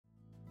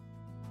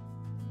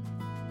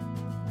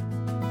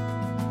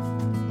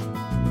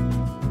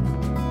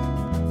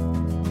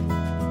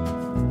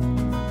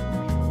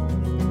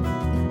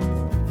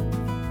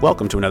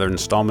Welcome to another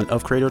installment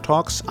of Creator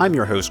Talks. I'm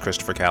your host,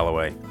 Christopher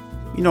Calloway.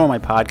 You know, on my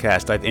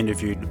podcast, I've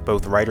interviewed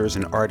both writers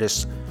and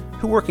artists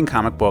who work in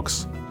comic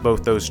books,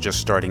 both those just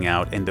starting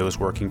out and those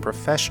working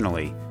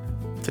professionally.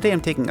 Today, I'm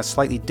taking a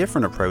slightly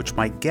different approach.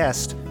 My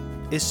guest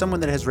is someone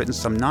that has written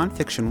some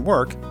nonfiction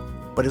work,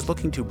 but is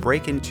looking to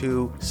break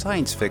into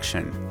science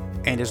fiction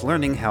and is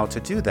learning how to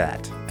do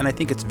that. And I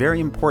think it's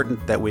very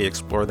important that we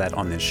explore that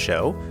on this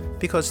show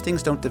because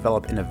things don't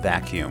develop in a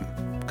vacuum.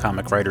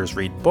 Comic writers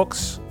read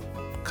books,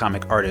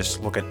 comic artists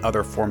look at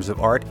other forms of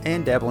art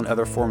and dabble in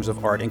other forms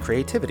of art and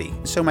creativity.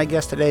 So my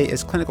guest today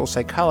is clinical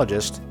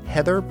psychologist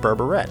Heather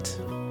Berberet.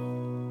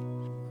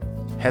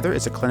 Heather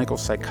is a clinical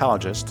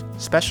psychologist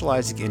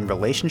specializing in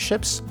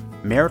relationships,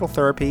 marital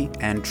therapy,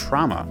 and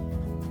trauma.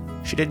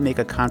 She did make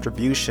a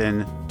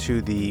contribution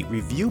to the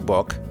review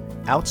book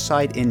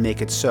Outside In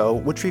Make It So,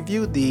 which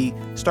reviewed the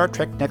Star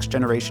Trek Next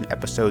Generation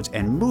episodes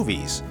and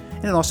movies,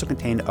 and it also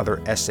contained other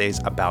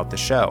essays about the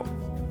show.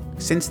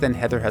 Since then,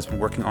 Heather has been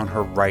working on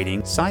her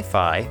writing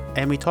sci-fi,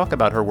 and we talk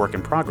about her work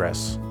in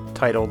progress,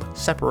 titled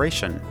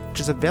Separation, which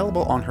is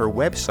available on her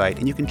website,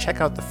 and you can check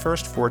out the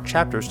first 4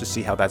 chapters to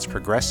see how that's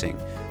progressing.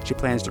 She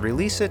plans to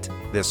release it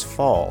this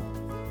fall.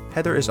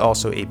 Heather is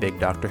also a big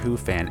Doctor Who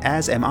fan,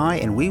 as am I,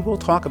 and we will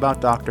talk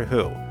about Doctor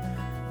Who.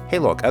 Hey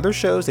look, other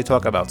shows, they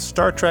talk about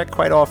Star Trek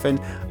quite often,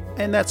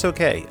 and that's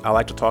okay. I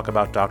like to talk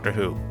about Doctor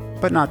Who.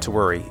 But not to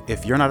worry,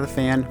 if you're not a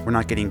fan, we're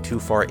not getting too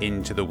far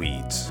into the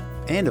weeds.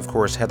 And of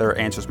course, Heather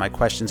answers my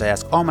questions I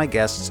ask all my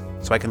guests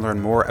so I can learn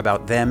more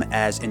about them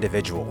as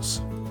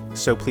individuals.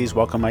 So please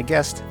welcome my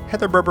guest,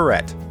 Heather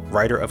Berberet,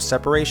 writer of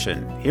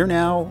Separation, here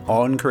now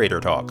on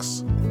Creator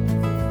Talks.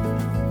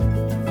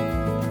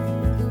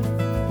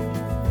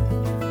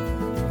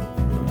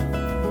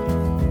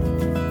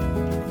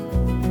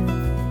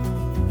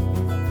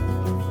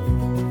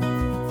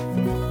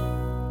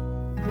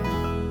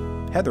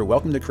 Heather,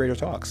 welcome to Creator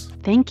Talks.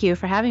 Thank you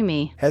for having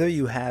me. Heather,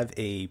 you have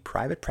a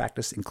private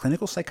practice in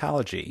clinical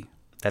psychology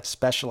that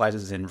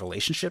specializes in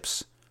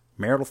relationships,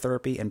 marital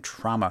therapy, and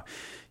trauma.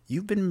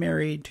 You've been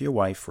married to your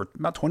wife for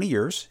about 20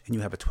 years, and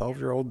you have a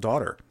 12-year-old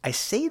daughter. I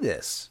say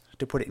this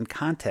to put it in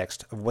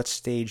context of what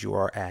stage you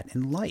are at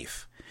in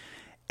life.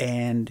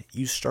 And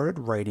you started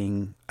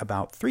writing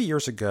about 3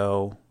 years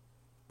ago,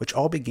 which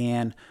all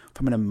began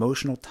from an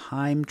emotional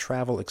time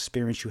travel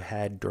experience you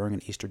had during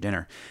an Easter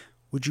dinner.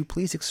 Would you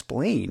please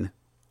explain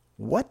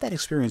what that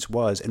experience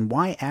was and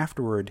why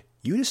afterward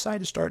you decided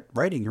to start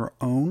writing your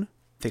own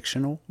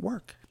fictional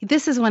work?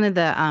 This is one of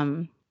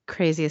the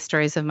craziest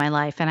stories of my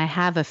life, and I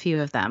have a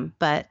few of them.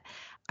 But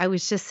I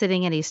was just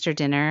sitting at Easter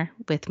dinner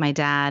with my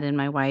dad and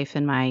my wife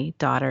and my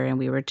daughter, and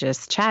we were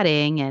just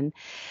chatting. And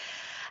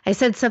I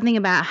said something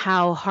about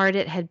how hard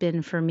it had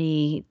been for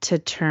me to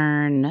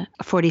turn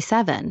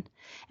 47.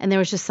 And there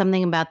was just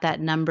something about that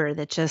number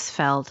that just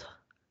felt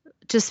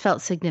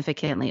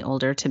significantly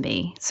older to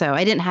me. So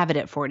I didn't have it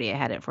at 40, I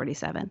had it at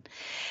 47.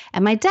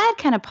 And my dad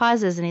kind of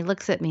pauses and he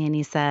looks at me and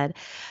he said,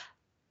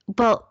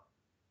 "Well,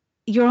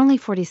 you're only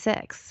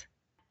 46.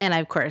 And I,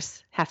 of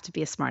course, have to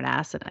be a smart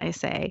ass. And I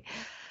say,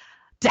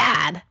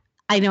 "Dad,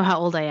 I know how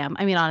old I am."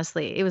 I mean,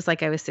 honestly, it was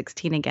like I was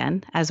 16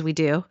 again, as we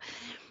do.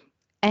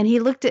 And he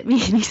looked at me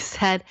and he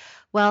said,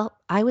 "Well,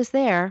 I was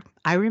there.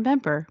 I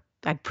remember.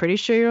 I'm pretty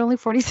sure you're only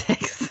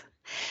 46.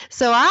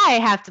 So I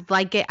have to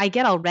I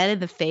get all red in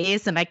the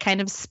face and I kind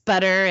of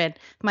sputter, and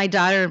my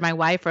daughter and my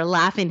wife are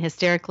laughing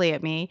hysterically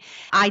at me.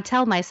 I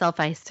tell myself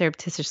I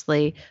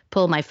surreptitiously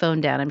pull my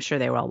phone down. I'm sure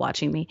they were all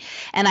watching me.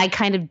 And I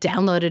kind of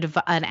downloaded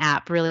an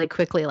app really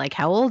quickly, like,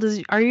 "How old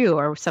are you?"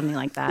 or something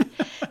like that.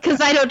 Because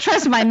I don't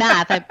trust my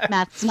math.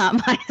 Math's not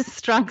my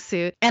strong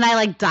suit. And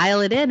I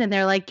dial it in and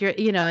they're like,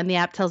 and the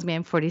app tells me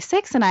I'm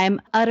 46 and I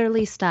am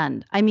utterly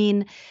stunned. I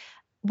mean,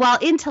 while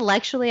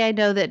intellectually I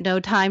know that no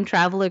time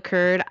travel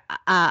occurred,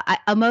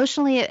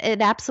 emotionally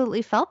it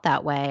absolutely felt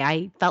that way.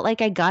 I felt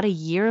like I got a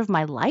year of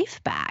my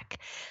life back.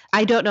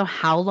 I don't know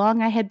how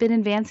long I had been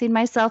advancing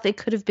myself. It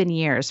could have been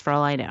years for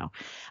all I know.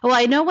 Well,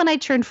 I know when I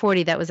turned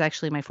 40, that was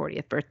actually my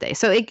 40th birthday.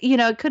 So it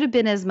could have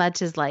been as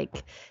much as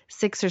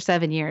 6 or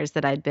 7 years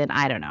that I'd been,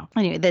 I don't know.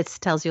 Anyway, this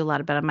tells you a lot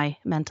about my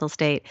mental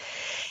state.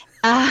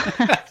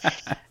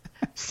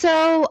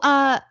 So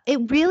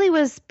it really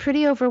was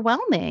pretty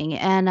overwhelming.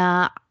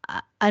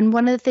 And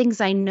one of the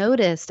things I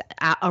noticed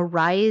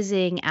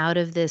arising out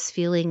of this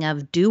feeling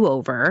of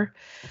do-over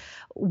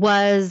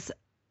was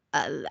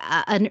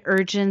an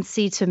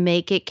urgency to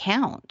make it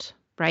count,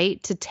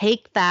 right? To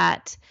take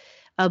that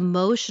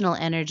emotional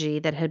energy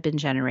that had been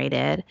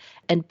generated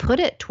and put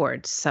it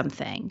towards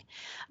something.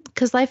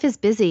 Because life is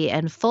busy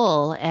and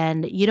full,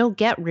 and you don't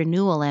get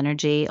renewal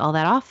energy all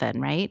that often,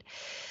 right?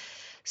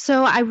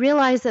 So I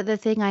realized that the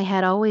thing I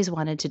had always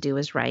wanted to do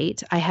was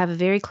write. I have a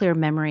very clear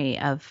memory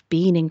of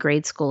being in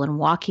grade school and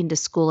walking to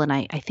school, and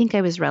I think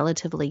I was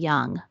relatively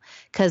young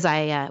because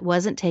I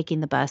wasn't taking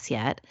the bus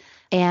yet.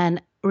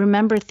 And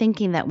remember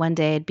thinking that one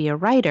day I'd be a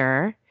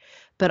writer,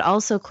 but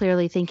also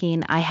clearly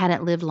thinking I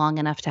hadn't lived long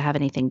enough to have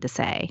anything to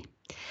say.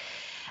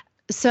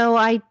 So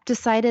I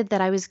decided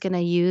that I was going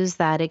to use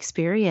that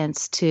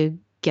experience to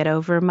get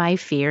over my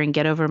fear and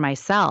get over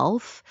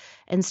myself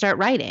and start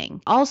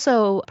writing.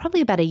 Also,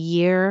 probably about a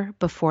year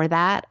before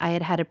that, I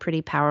had had a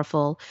pretty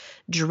powerful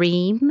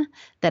dream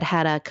that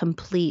had a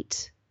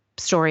complete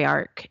story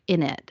arc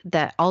in it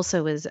that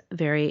also was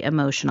very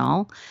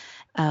emotional,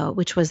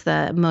 which was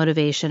the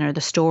motivation or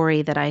the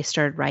story that I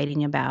started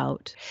writing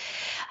about.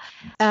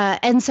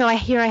 And so I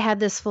had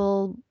this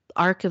full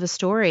arc of a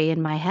story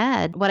in my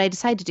head. What I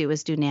decided to do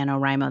was do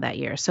NaNoWriMo that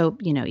year. So,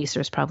 Easter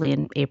is probably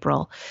in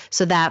April.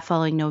 So that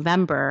following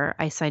November,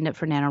 I signed up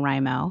for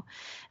NaNoWriMo,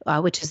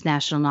 which is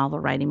National Novel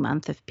Writing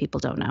Month, if people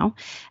don't know,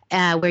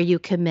 where you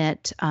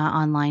commit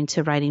online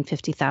to writing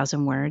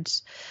 50,000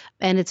 words.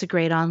 And it's a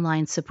great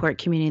online support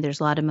community. There's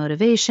a lot of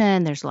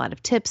motivation. There's a lot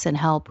of tips and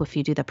help if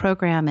you do the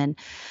program, and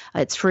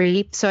it's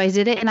free. So I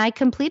did it and I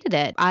completed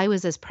it. I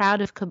was as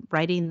proud of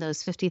writing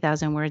those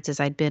 50,000 words as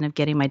I'd been of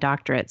getting my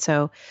doctorate.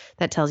 So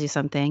that tells you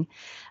something.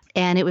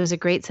 And it was a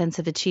great sense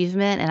of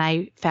achievement. And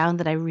I found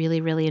that I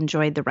really, really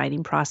enjoyed the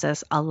writing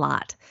process a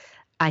lot.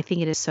 I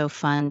think it is so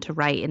fun to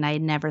write, and I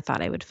never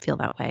thought I would feel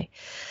that way.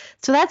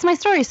 So that's my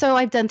story. So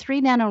I've done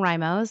 3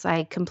 NaNoWriMos.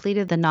 I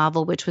completed the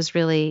novel, which was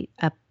really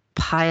a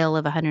pile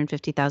of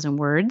 150,000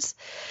 words.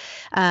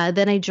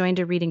 Then I joined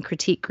a reading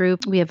critique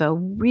group. We have a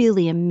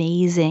really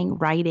amazing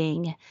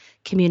writing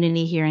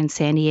community here in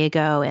San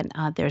Diego, and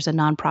there's a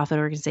nonprofit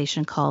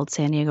organization called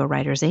San Diego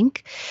Writers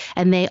Inc.,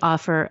 and they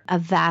offer a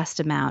vast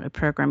amount of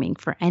programming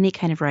for any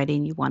kind of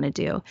writing you want to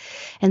do.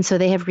 And so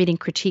they have reading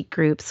critique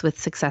groups with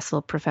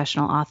successful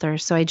professional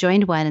authors. So I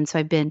joined one, and so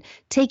I've been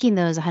taking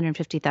those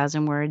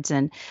 150,000 words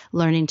and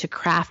learning to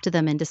craft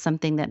them into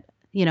something that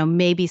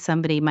maybe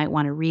somebody might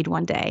want to read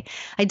one day.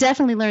 I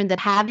definitely learned that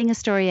having a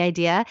story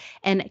idea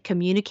and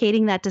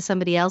communicating that to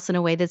somebody else in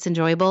a way that's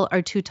enjoyable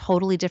are 2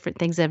 totally different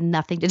things that have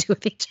nothing to do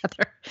with each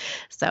other.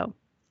 So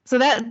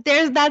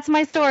that's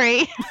my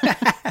story.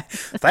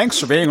 Thanks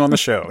for being on the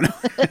show.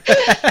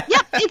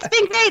 Yep, it's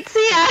been great.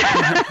 See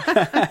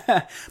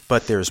ya.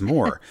 But there's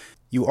more.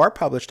 You are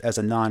published as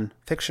a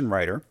nonfiction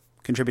writer,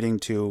 contributing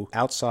to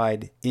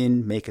Outside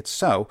In Make It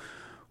So,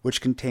 which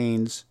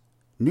contains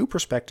new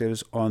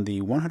perspectives on the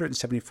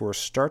 174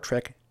 Star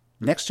Trek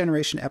Next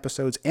Generation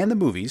episodes and the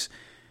movies,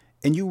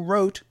 and you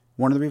wrote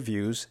one of the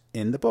reviews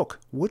in the book.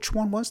 Which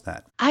one was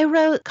that? I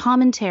wrote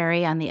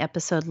commentary on the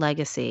episode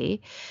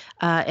Legacy,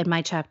 and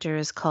my chapter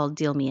is called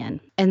Deal Me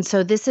In. And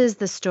so this is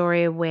the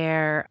story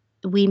where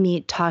we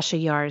meet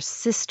Tasha Yar's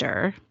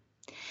sister,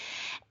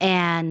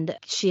 and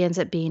she ends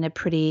up being a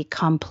pretty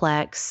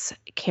complex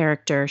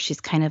character. She's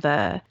kind of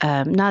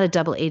not a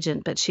double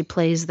agent, but she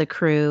plays the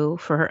crew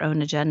for her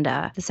own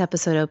agenda. This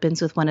episode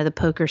opens with one of the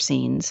poker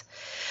scenes,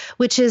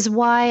 which is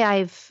why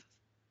I've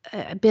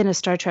been a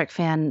Star Trek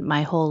fan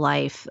my whole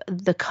life.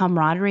 The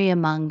camaraderie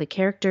among the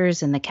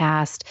characters and the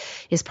cast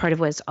is part of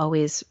what's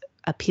always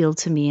appealed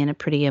to me in a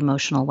pretty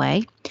emotional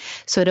way.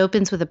 So it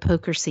opens with a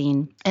poker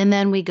scene, and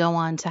then we go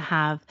on to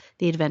have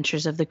the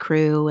adventures of the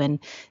crew, and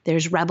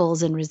there's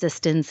rebels and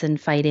resistance and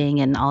fighting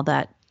and all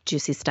that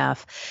juicy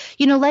stuff.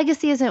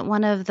 Legacy isn't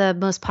one of the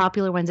most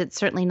popular ones. It's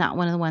certainly not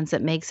one of the ones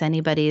that makes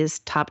anybody's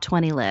top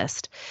 20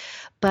 list.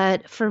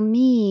 But for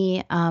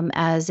me,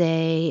 as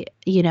a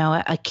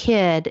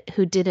kid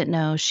who didn't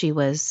know she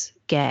was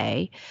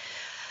gay,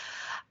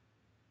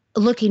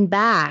 looking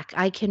back,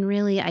 I can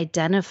really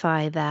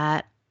identify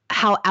that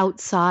how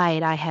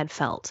outside I had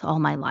felt all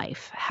my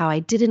life, how I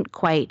didn't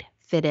quite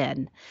fit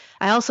in.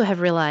 I also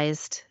have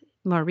realized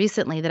more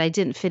recently that I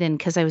didn't fit in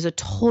because I was a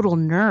total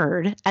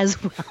nerd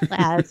as well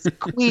as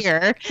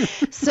queer.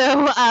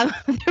 So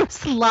there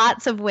was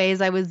lots of ways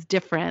I was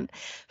different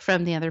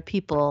from the other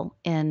people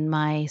in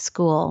my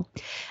school.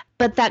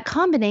 But that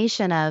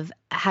combination of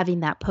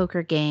having that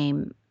poker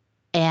game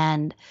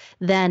and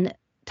then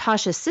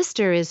Tasha's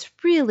sister is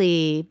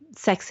really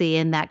sexy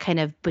in that kind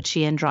of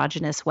butchy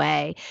androgynous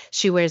way.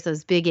 She wears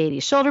those big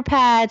 80s shoulder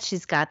pads.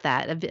 She's got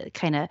that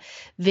kind of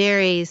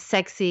very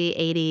sexy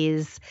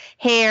 80s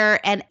hair.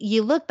 And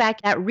you look back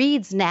at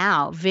reads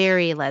now,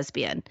 very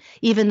lesbian,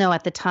 even though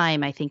at the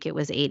time I think it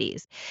was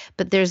 80s.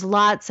 But there's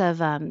lots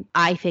of,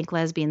 I think,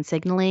 lesbian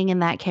signaling in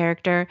that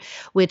character,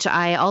 which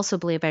I also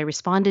believe I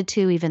responded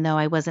to, even though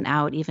I wasn't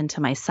out even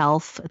to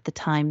myself at the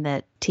time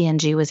that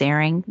TNG was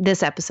airing.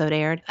 This episode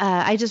aired.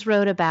 I just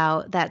wrote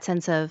about that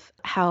sense of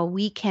how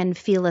we can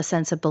feel a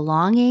sense of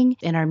belonging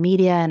in our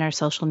media and our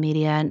social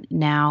media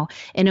now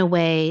in a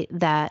way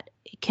that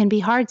can be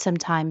hard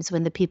sometimes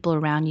when the people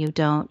around you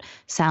don't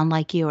sound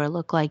like you or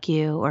look like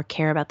you or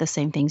care about the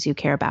same things you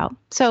care about.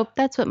 So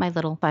that's what my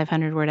little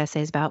 500-word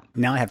essay is about.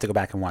 Now I have to go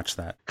back and watch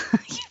that.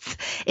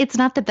 It's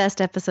not the best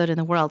episode in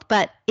the world,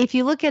 but if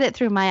you look at it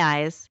through my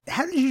eyes.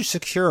 How did you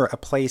secure a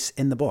place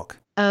in the book?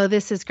 Oh,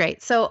 this is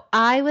great. So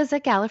I was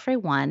at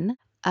Gallifrey 1,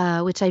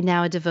 which I'm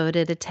now a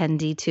devoted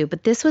attendee to,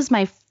 but this was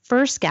my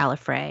first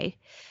Gallifrey,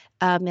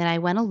 and I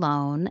went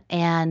alone,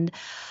 and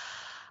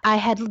I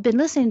had been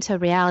listening to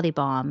Reality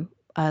Bomb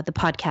the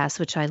podcast,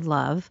 which I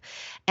love,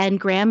 and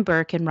Graham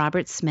Burke and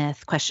Robert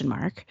Smith, ?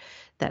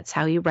 That's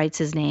how he writes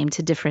his name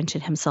to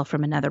differentiate himself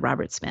from another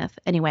Robert Smith.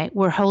 Anyway,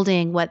 we're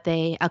holding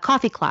a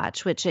coffee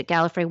clutch, which at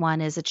Gallifrey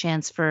One is a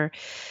chance for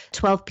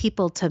 12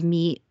 people to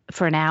meet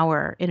for an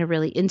hour in a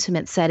really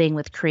intimate setting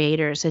with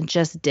creators and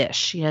just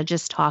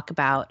just talk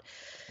about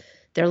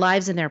their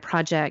lives and their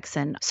projects.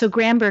 And so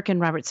Graham Burke and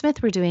Robert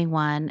Smith were doing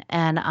one.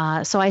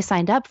 And so I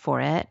signed up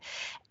for it.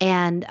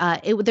 And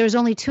there was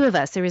only two of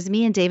us. There was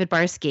me and David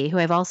Barsky, who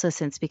I've also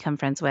since become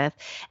friends with,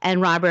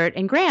 and Robert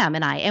and Graham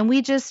and I. And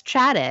we just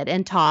chatted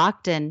and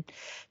talked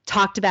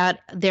about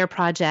their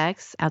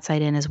projects.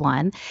 Outside In is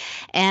one,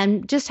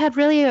 and just had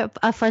really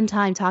a fun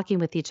time talking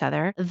with each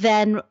other.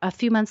 Then a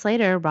few months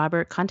later,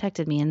 Robert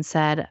contacted me and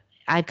said,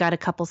 I've got a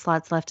couple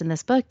slots left in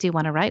this book. Do you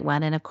want to write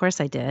one? And of course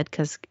I did,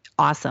 because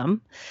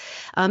awesome.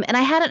 And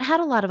I hadn't had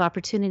a lot of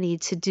opportunity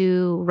to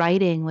do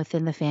writing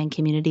within the fan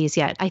communities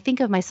yet. I think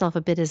of myself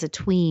a bit as a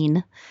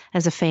tween,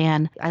 as a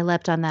fan. I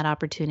leapt on that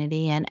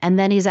opportunity. And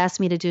then he's asked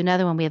me to do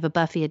another one. We have a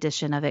Buffy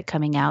edition of it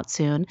coming out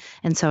soon.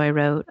 And so I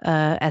wrote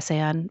an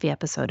essay on the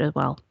episode as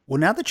well. Well,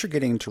 now that you're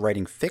getting into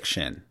writing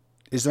fiction,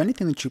 is there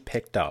anything that you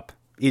picked up,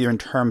 either in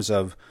terms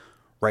of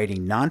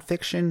writing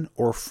nonfiction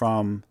or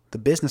from the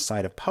business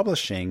side of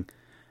publishing,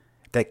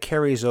 that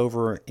carries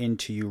over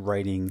into you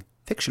writing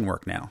fiction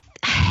work now?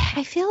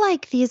 I feel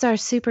like these are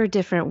super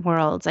different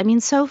worlds. I mean,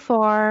 so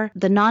far,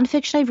 the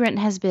nonfiction I've written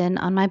has been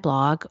on my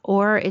blog,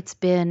 or it's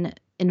been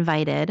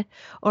invited,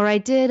 or I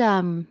did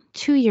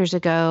 2 years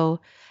ago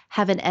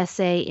have an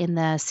essay in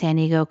the San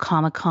Diego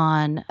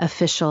Comic-Con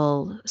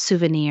official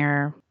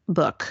souvenir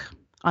book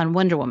on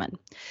Wonder Woman.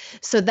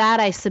 So that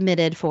I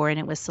submitted for and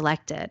it was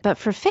selected. But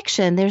for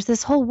fiction, there's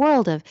this whole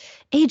world of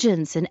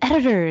agents and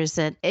editors,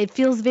 and it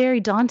feels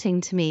very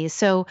daunting to me.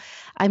 So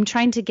I'm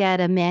trying to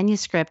get a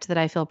manuscript that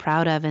I feel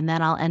proud of, and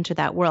then I'll enter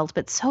that world.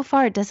 But so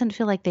far, it doesn't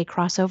feel like they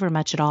cross over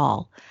much at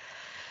all.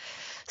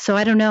 So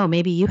I don't know,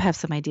 maybe you have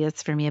some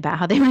ideas for me about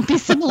how they might be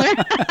similar.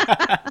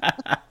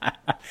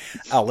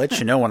 I'll let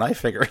you know when I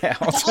figure it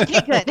out.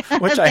 Okay, good.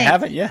 Which I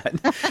haven't yet.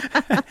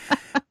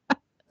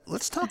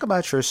 Let's talk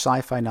about your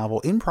sci-fi novel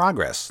in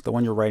progress, the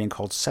one you're writing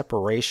called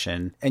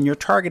Separation, and you're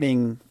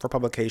targeting for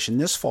publication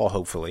this fall,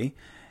 hopefully.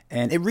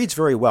 And it reads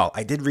very well.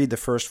 I did read the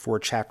first 4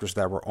 chapters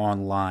that were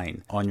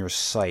online on your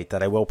site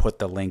that I will put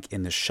the link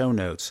in the show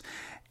notes.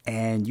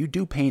 And you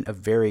do paint a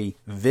very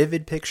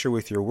vivid picture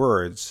with your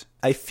words.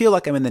 I feel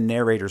like I'm in the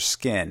narrator's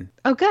skin.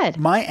 Oh, good.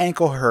 My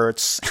ankle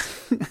hurts.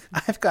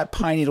 I've got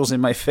pine needles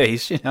in my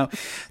face,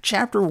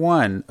 Chapter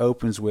 1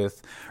 opens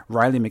with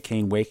Riley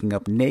McCain waking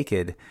up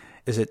naked.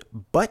 Is it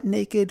butt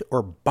naked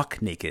or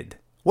buck naked?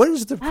 What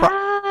is the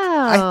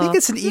I think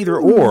it's an either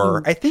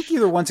or. I think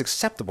either one's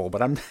acceptable,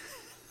 but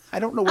I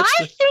don't know what's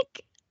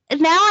think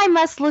now I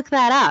must look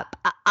that up.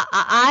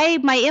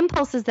 My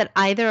impulse is that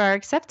either are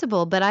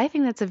acceptable, but I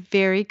think that's a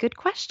very good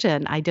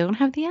question. I don't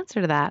have the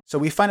answer to that. So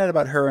we find out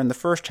about her in the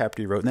first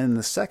chapter you wrote, and then in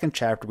the second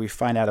chapter we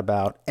find out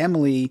about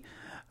Emily,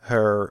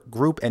 her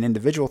group and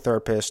individual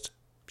therapist.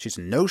 She's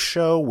a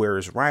no-show. Where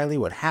is Riley?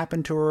 What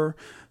happened to her?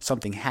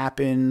 Something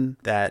happened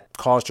that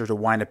caused her to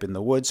wind up in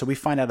the woods. So we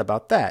find out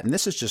about that. And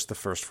this is just the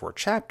first 4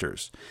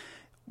 chapters.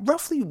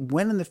 Roughly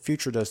when in the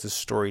future does this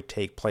story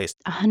take place?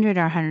 100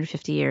 or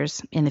 150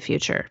 years in the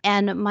future.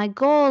 And my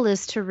goal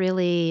is to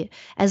really,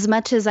 as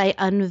much as I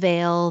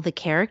unveil the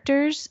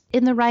characters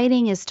in the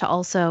writing, is to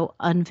also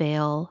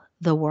unveil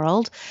the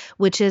world,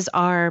 which is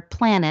our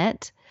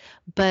planet,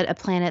 but a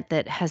planet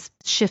that has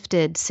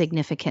shifted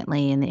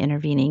significantly in the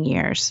intervening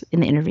years,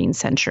 in the intervening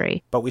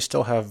century. But we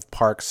still have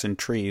parks and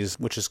trees,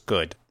 which is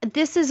good.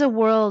 This is a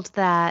world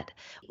that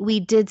we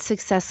did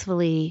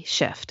successfully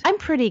shift. I'm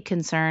pretty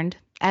concerned,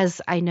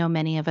 as I know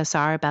many of us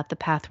are, about the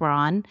path we're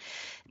on.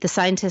 The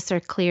scientists are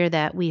clear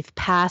that we've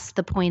passed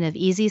the point of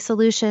easy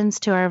solutions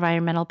to our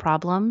environmental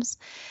problems.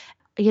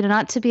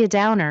 Not to be a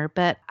downer,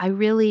 but I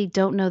really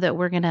don't know that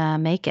we're going to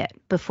make it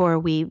before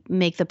we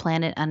make the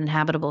planet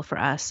uninhabitable for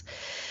us.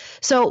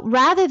 So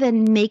rather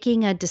than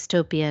making a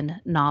dystopian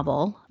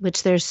novel,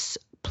 which there's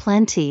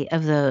plenty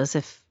of those,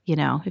 if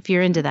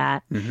you're into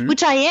that,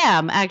 which I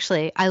am,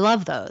 actually, I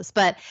love those.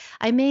 But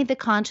I made the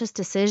conscious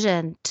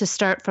decision to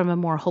start from a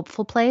more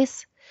hopeful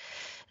place,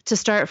 to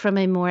start from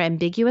a more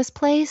ambiguous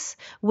place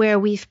where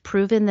we've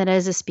proven that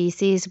as a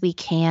species we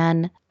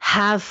can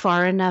have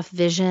far enough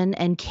vision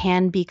and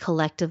can be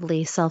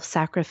collectively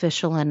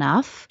self-sacrificial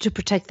enough to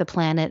protect the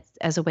planet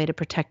as a way to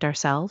protect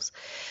ourselves.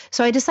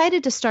 So I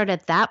decided to start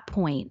at that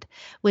point,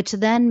 which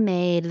then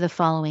made the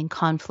following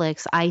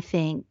conflicts, I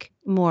think,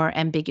 more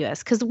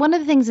ambiguous. Because one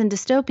of the things in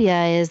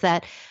dystopia is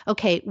that,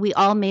 okay, we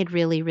all made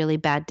really, really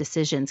bad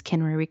decisions.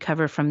 Can we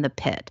recover from the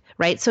pit,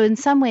 right? So in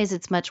some ways,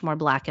 it's much more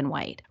black and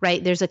white,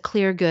 right? There's a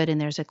clear good and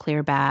there's a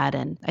clear bad.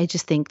 And I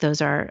just think those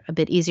are a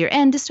bit easier.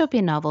 And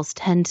dystopian novels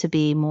tend to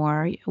be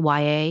more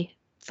YA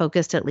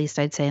focused, at least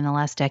I'd say in the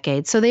last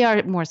decade. So they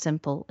are more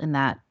simple in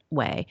that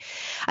way.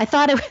 I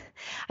thought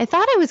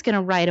I was going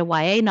to write a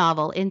YA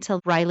novel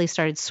until Riley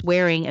started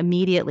swearing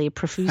immediately,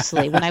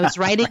 profusely when I was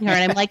writing her.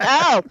 And I'm like,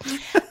 oh,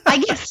 I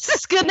guess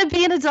it's going to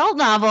be an adult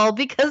novel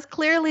because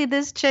clearly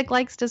this chick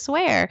likes to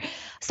swear.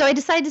 So I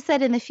decided to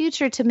set in the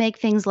future to make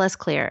things less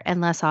clear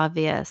and less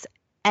obvious,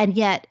 and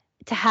yet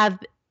to have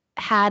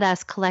had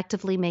us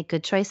collectively make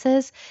good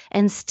choices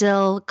and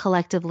still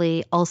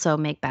collectively also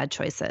make bad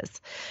choices,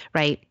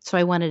 right? So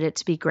I wanted it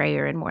to be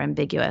grayer and more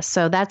ambiguous.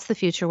 So that's the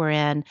future we're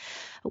in.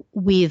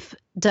 We've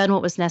done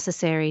what was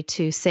necessary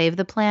to save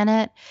the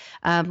planet.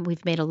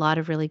 We've made a lot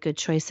of really good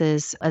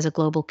choices as a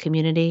global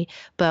community,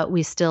 but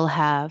we still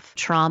have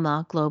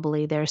trauma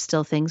globally. There are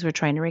still things we're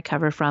trying to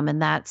recover from, and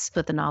that's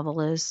what the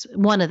novel is.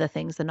 One of the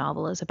things the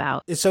novel is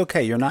about. It's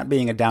okay. You're not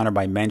being a downer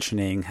by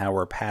mentioning how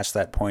we're past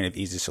that point of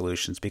easy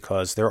solutions,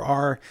 because there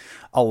are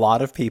a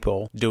lot of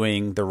people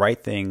doing the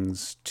right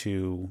things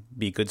to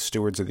be good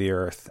stewards of the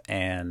earth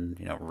and,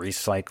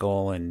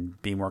 recycle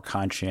and be more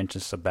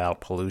conscientious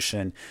about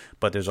pollution.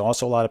 But there's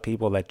also a lot of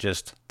people that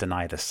just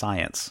deny the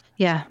science.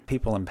 Yeah.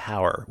 People in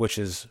power, which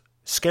is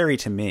scary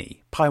to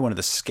me. Probably one of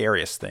the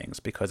scariest things,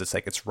 because it's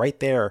like it's right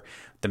there.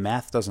 The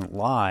math doesn't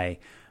lie,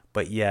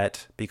 but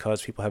yet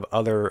because people have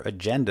other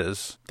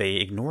agendas, they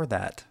ignore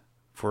that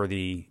for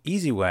the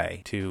easy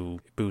way to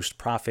boost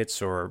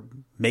profits or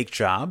make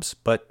jobs.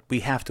 But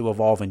we have to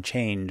evolve and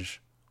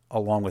change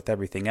along with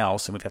everything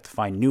else, and we have to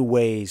find new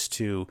ways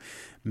to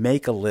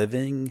make a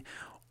living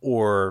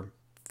or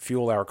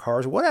fuel our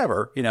cars,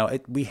 whatever.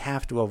 We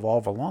have to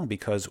evolve along,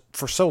 because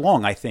for so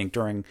long, I think,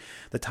 during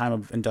the time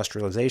of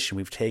industrialization,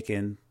 we've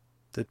taken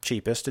the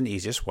cheapest and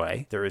easiest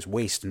way. There is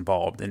waste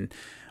involved, and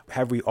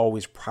have we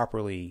always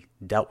properly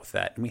dealt with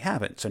that? And we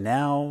haven't. So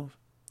now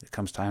it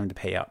comes time to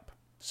pay up.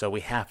 So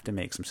we have to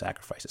make some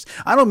sacrifices.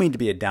 I don't mean to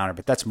be a downer,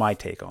 but that's my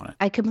take on it.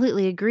 I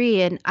completely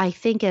agree. And I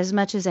think as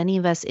much as any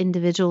of us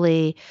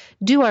individually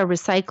do our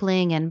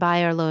recycling and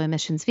buy our low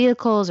emissions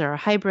vehicles or our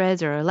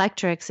hybrids or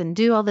electrics and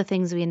do all the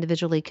things we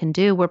individually can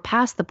do, we're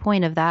past the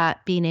point of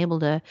that being able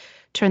to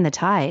turn the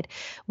tide.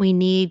 We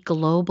need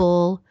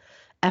global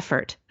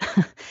effort,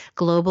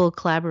 global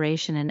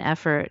collaboration and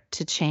effort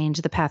to change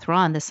the path we're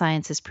on. The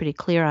science is pretty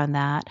clear on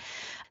that.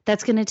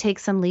 That's going to take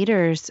some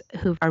leaders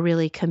who are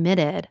really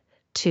committed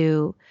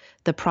to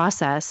the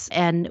process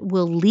and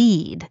will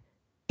lead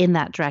in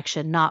that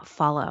direction, not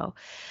follow.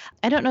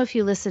 I don't know if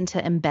you listen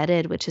to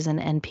Embedded, which is an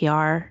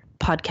NPR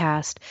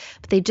podcast,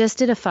 but they just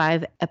did a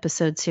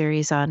 5-episode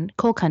series on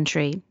coal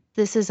country.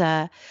 This is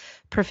a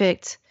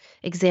perfect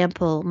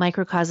example,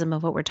 microcosm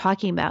of what we're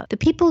talking about. The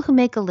people who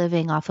make a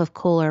living off of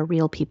coal are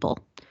real people.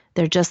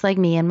 They're just like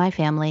me and my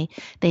family.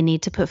 They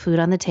need to put food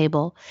on the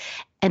table.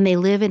 And they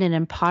live in an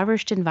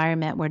impoverished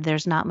environment where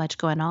there's not much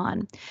going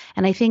on.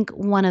 And I think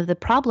one of the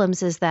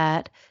problems is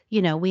that,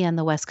 we on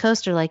the West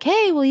Coast are like,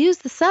 hey, we'll use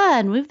the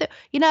sun.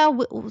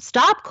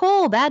 Stop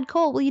coal, bad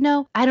coal.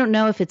 Well, I don't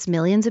know if it's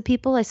millions of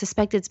people. I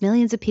suspect it's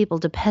millions of people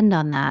depend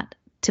on that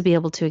to be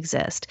able to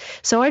exist.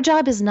 So our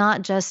job is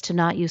not just to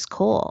not use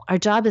coal. Our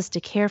job is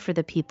to care for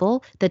the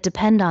people that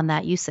depend on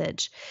that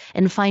usage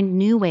and find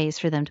new ways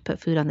for them to put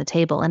food on the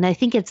table. And I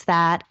think it's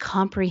that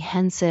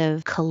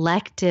comprehensive,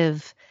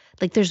 collective,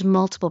 there's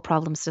multiple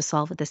problems to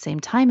solve at the same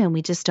time, and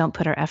we just don't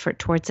put our effort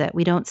towards it.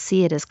 We don't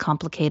see it as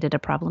complicated a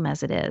problem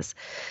as it is.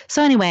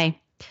 So anyway,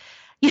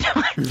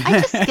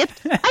 I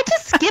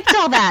just skipped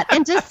all that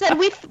and just said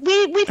we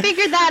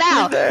figured that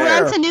out.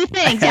 We're on to new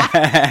things.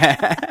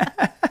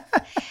 Yeah.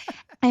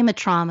 I'm a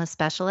trauma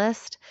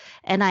specialist,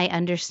 and I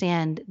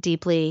understand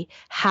deeply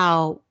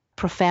how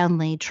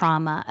profoundly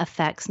trauma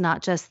affects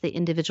not just the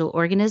individual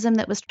organism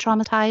that was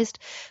traumatized,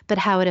 but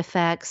how it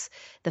affects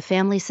the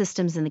family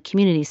systems and the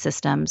community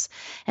systems.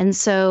 And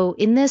so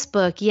in this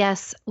book,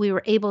 yes, we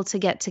were able to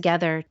get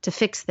together to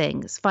fix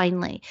things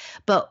finally,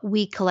 but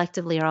we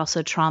collectively are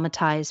also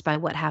traumatized by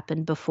what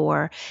happened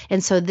before.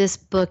 And so this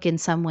book in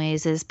some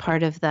ways is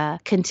part of the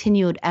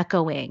continued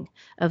echoing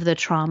of the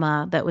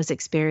trauma that was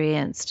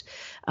experienced.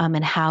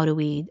 And how do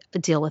we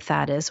deal with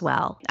that as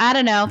well? I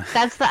don't know.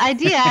 That's the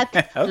idea.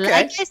 Okay.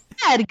 Like I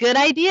said, good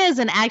ideas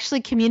and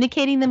actually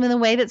communicating them in the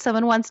way that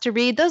someone wants to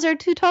read, those are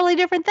two totally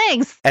different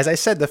things. As I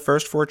said, the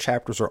first 4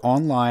 chapters are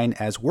online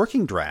as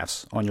working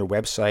drafts on your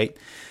website,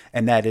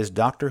 and that is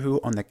Doctor Who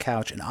on the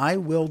Couch, and I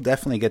will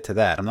definitely get to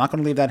that. I'm not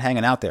going to leave that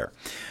hanging out there.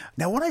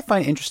 Now, what I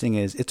find interesting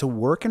is it's a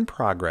work in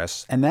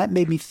progress, and that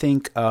made me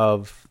think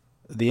of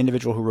the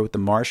individual who wrote The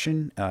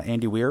Martian,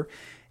 Andy Weir,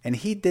 and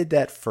he did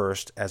that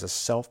first as a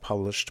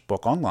self-published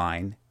book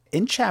online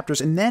in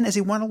chapters, and then as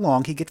he went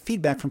along, he'd get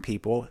feedback from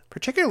people,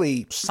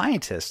 particularly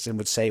scientists, and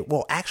would say,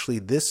 well, actually,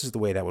 this is the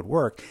way that would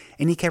work.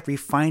 And he kept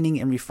refining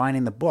and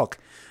refining the book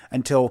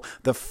until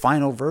the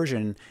final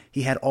version,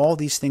 he had all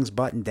these things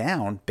buttoned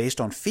down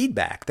based on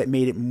feedback that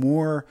made it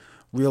more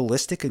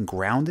realistic and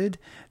grounded.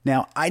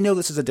 Now, I know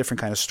this is a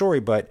different kind of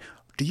story, but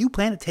do you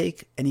plan to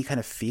take any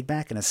kind of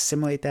feedback and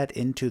assimilate that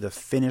into the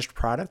finished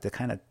product to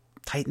kind of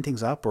tighten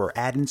things up or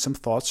add in some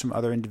thoughts from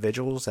other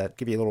individuals that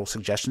give you little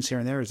suggestions here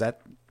and there? Is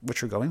that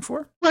what you're going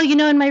for? Well,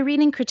 in my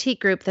reading critique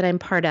group that I'm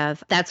part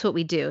of, that's what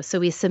we do. So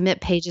we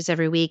submit pages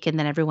every week, and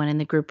then everyone in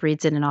the group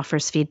reads it and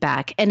offers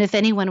feedback. And if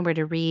anyone were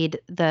to read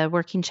the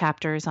working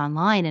chapters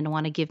online and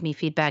want to give me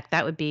feedback,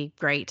 that would be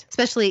great,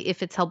 especially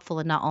if it's helpful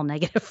and not all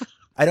negative.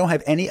 I don't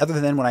have any other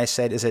than when I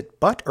said, is it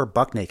butt or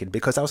buck naked?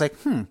 Because I was like,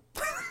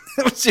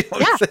 That was the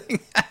only thing.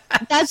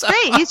 That's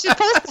great. You should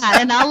post that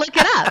and I'll look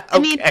it up. I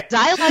mean,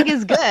 dialogue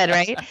is good,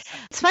 right?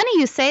 It's funny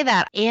you say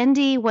that.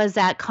 Andy was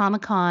at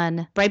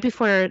Comic-Con right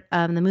before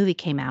the movie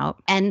came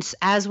out, and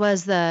as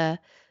was the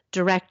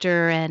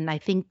director and I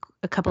think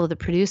a couple of the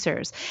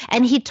producers.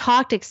 And he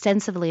talked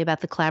extensively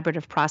about the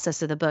collaborative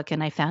process of the book,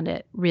 and I found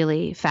it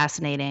really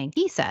fascinating.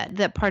 He said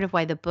that part of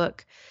why the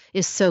book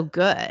is so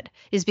good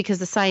is because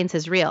the science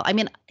is real. I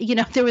mean,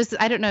 there was,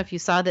 I don't know if you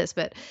saw this,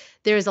 but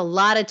there was a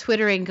lot of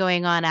twittering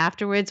going on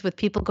afterwards with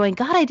people going,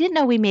 God, I didn't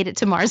know we made it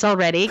to Mars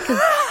already.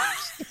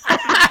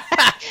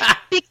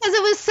 Because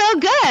it was so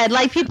good.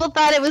 Like, people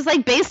thought it was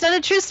like based on a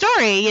true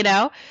story,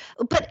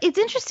 But it's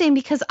interesting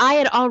because I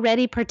had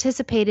already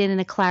participated in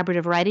a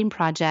collaborative writing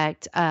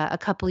project a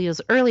couple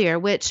years earlier,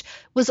 which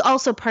was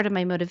also part of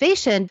my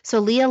motivation. So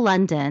Leah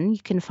London,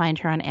 you can find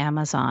her on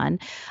Amazon.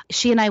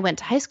 She and I went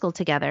to high school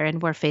together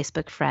and we're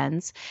Facebook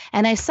friends.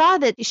 And I saw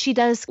that she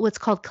does what's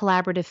called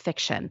collaborative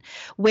fiction,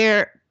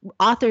 where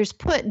authors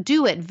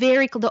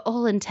the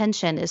whole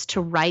intention is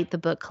to write the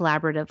book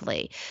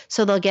collaboratively.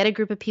 So they'll get a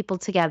group of people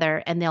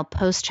together and they'll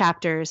post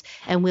chapters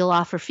and we'll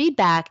offer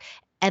feedback,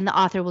 and the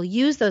author will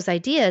use those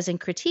ideas and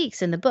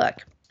critiques in the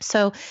book.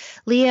 So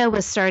Leah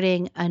was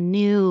starting a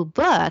new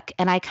book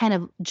and I kind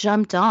of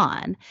jumped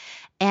on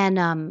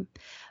and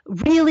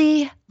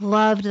really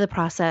loved the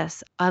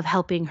process of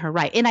helping her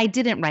write. And I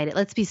didn't write it.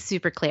 Let's be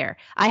super clear.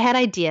 I had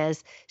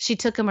ideas. She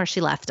took them or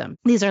she left them.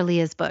 These are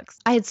Leah's books.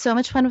 I had so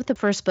much fun with the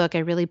first book. I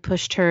really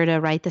pushed her to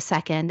write the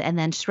second, and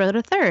then she wrote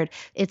a third.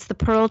 It's the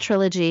Pearl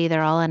trilogy.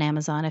 They're all on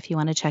Amazon if you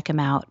want to check them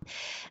out.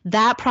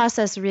 That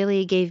process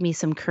really gave me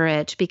some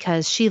courage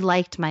because she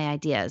liked my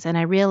ideas. And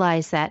I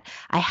realized that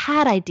I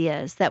had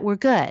ideas that were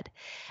good,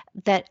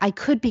 that I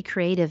could be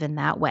creative in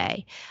that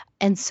way.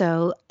 And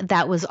so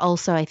that was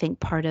also, I think,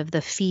 part of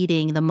the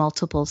feeding the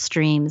multiple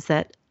streams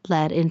that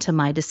led into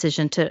my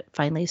decision to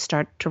finally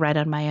start to write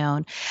on my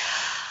own.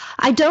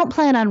 I don't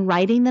plan on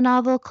writing the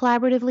novel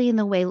collaboratively in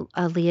the way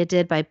Leah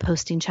did by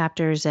posting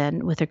chapters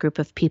and with a group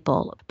of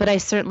people. But I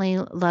certainly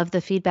love the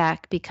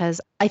feedback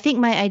because I think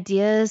my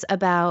ideas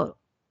about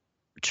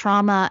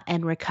trauma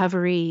and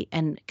recovery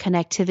and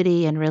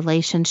connectivity and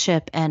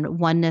relationship and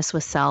oneness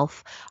with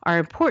self are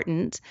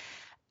important.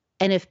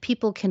 And if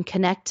people can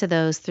connect to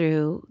those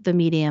through the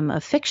medium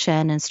of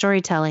fiction and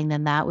storytelling,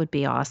 then that would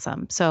be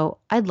awesome. So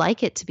I'd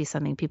like it to be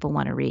something people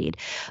want to read.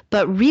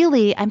 But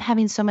really, I'm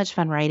having so much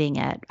fun writing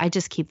it. I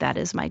just keep that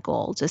as my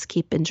goal. Just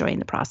keep enjoying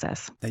the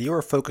process. Now, you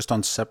are focused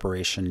on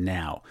separation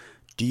now.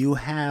 Do you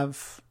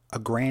have a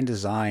grand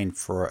design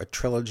for a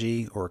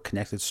trilogy or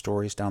connected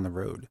stories down the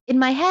road? In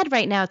my head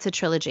right now, it's a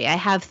trilogy. I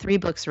have 3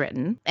 books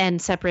written,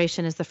 and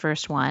Separation is the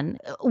first one.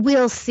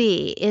 We'll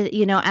see.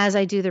 As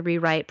I do the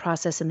rewrite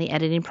process and the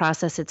editing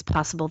process, it's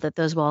possible that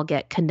those will all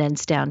get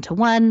condensed down to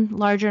one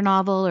larger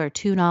novel or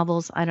 2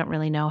 novels. I don't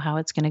really know how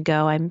it's going to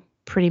go. I'm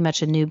pretty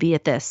much a newbie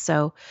at this.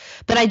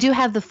 But I do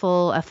have a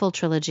full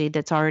trilogy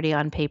that's already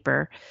on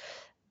paper.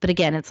 But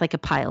again, it's like a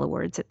pile of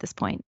words at this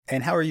point.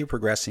 And how are you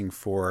progressing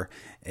for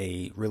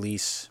a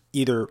release,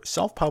 either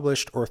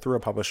self-published or through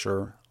a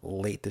publisher,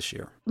 late this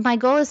year? My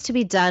goal is to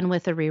be done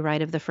with the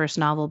rewrite of the first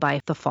novel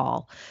by the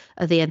fall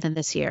of the end of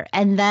this year.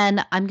 And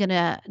then I'm going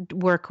to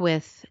work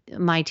with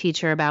my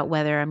teacher about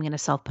whether I'm going to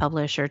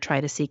self-publish or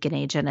try to seek an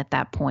agent at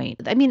that point.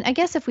 I mean, I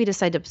guess if we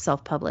decide to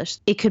self-publish,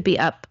 it could be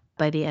up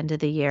by the end of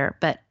the year.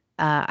 But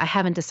I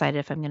haven't decided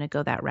if I'm going to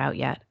go that route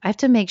yet. I have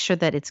to make sure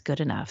that it's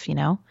good enough,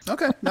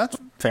 Okay, that's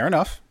fair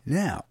enough.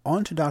 Now,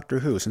 on to Doctor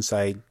Who, since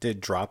I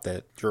did drop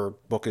that your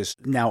book is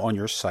now on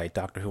your site,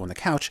 Doctor Who on the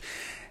Couch.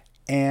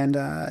 And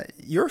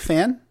you're a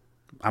fan.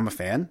 I'm a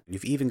fan.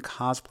 You've even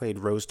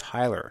cosplayed Rose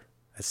Tyler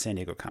at San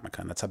Diego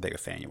Comic-Con. That's how big a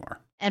fan you are.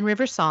 And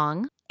River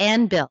Song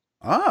and Bill.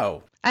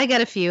 Oh. I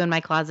got a few in my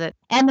closet.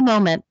 And the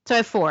moment. So I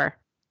have 4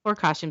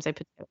 costumes I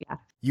put together, yeah.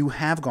 You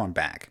have gone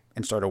back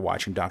and started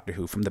watching Doctor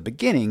Who from the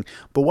beginning,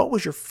 but what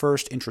was your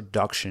first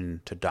introduction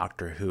to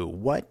Doctor Who?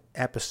 What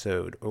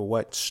episode or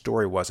what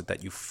story was it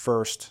that you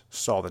first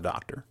saw the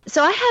Doctor?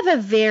 So I have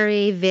a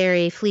very,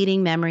 very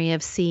fleeting memory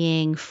of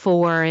seeing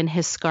 4 in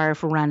his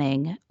scarf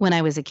running when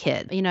I was a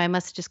kid. I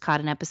must have just caught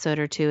an episode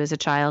or 2 as a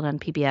child on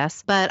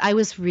PBS, but I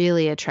was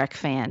really a Trek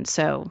fan,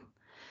 so...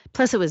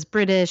 Plus it was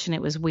British and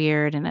it was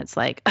weird, and it's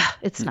like,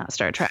 it's not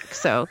Star Trek,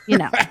 so,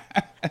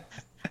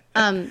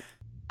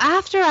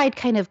 After I'd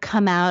kind of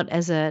come out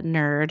as a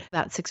nerd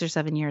about 6 or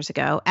 7 years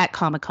ago at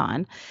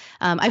Comic-Con,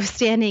 I was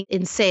standing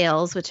in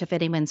Sales, which if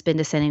anyone's been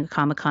to San Diego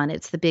Comic-Con,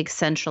 it's the big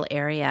central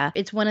area.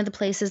 It's one of the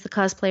places the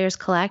cosplayers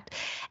collect.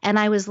 And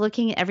I was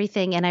looking at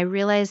everything and I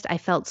realized I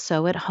felt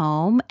so at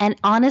home. And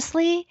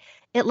honestly,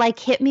 it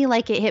hit me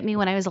like it hit me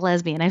when I was a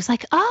lesbian. I was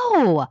like,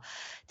 oh,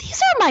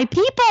 these are my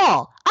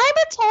people. I'm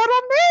a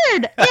total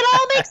nerd. It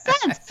all makes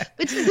sense,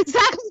 which is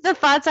exactly the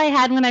thoughts I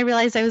had when I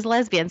realized I was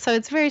lesbian. So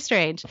it's very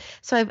strange.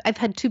 So I've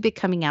had two big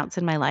coming outs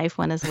in my life.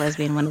 One is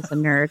lesbian, one is a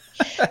nerd.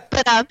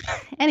 But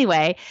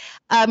anyway,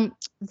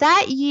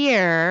 that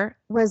year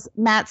was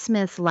Matt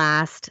Smith's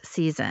last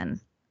season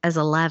as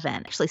 11. I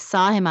actually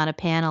saw him on a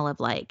panel of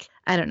like,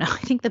 I don't know, I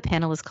think the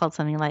panel was called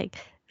something like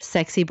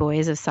Sexy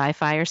Boys of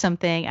Sci-Fi or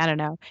something. I don't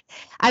know.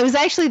 I was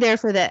actually there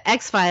for the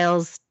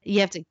X-Files. You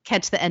have to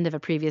catch the end of a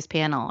previous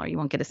panel or you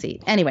won't get a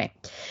seat. Anyway,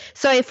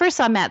 so I first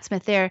saw Matt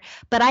Smith there,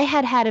 but I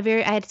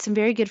had some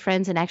very good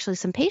friends and actually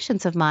some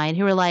patients of mine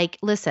who were like,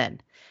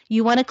 listen,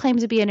 you want to claim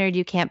to be a nerd,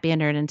 you can't be a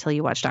nerd until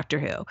you watch Doctor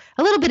Who.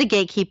 A little bit of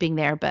gatekeeping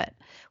there, but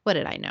what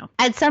did I know?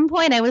 At some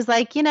point I was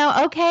like,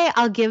 okay,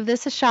 I'll give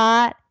this a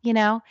shot,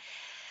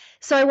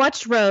 So I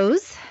watched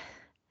Rose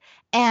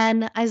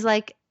and I was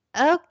like,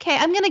 okay,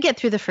 I'm going to get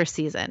through the first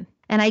season.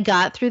 And I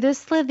got through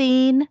this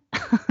Slitheen,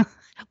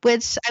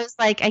 which I was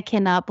like, I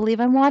cannot believe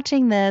I'm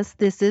watching this.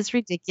 This is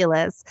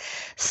ridiculous.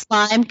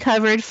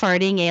 Slime-covered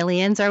farting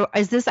aliens.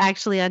 Is this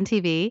actually on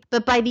TV?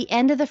 But by the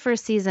end of the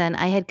first season,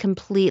 I had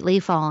completely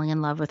fallen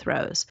in love with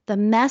Rose. The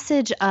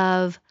message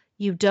of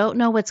you don't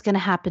know what's going to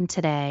happen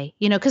today,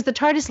 because the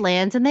TARDIS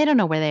lands and they don't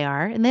know where they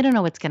are and they don't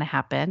know what's going to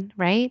happen,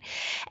 right?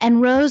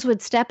 And Rose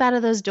would step out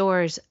of those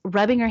doors,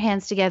 rubbing her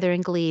hands together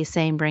in glee,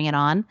 saying, bring it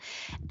on.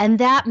 And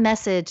that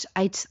message,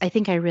 I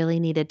think I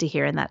really needed to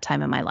hear in that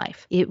time of my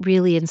life. It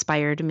really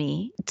inspired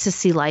me to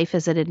see life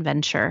as an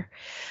adventure.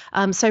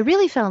 So I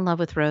really fell in love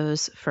with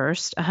Rose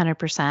first,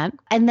 100%.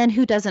 And then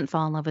who doesn't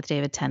fall in love with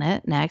David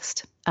Tennant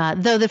next?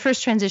 Though the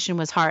first transition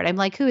was hard. I'm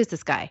like, who is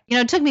this guy?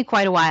 It took me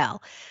quite a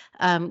while.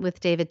 With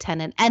David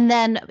Tennant. And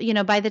then,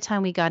 by the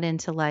time we got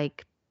into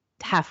like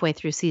halfway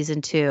through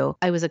season 2,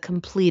 I was a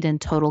complete and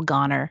total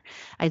goner.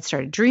 I'd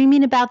started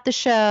dreaming about the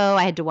show.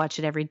 I had to watch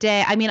it every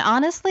day. I mean,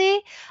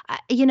 honestly,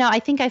 I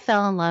think I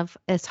fell in love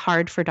as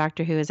hard for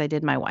Doctor Who as I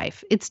did my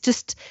wife. It's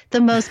just the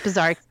most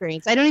bizarre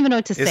experience. I don't even know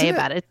what to say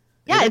about it.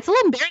 Yeah, it's a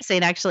little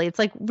embarrassing, actually. It's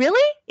like,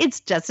 really? It's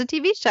just a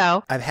TV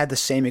show. I've had the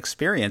same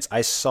experience.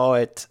 I saw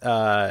it,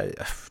 I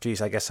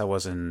guess I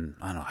was in,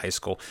 high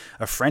school.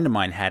 A friend of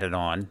mine had it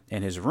on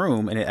in his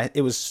room, and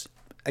it was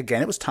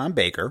Tom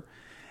Baker.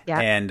 Yeah.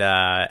 And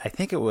I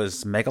think it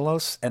was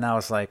Megalos, and I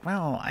was like,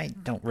 well, I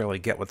don't really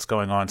get what's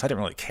going on, so I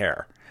didn't really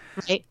care.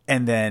 Right.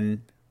 And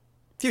then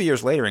a few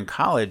years later in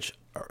college,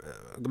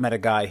 met a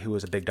guy who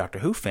was a big Doctor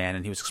Who fan,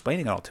 and he was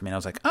explaining it all to me, and I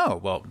was like, oh,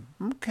 well,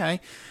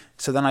 okay.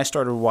 So then I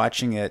started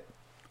watching it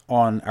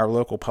on our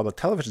local public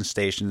television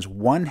stations.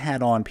 One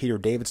had on Peter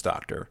Davidson's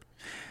Doctor.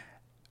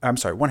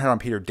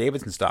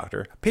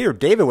 Peter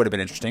David would have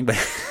been interesting, but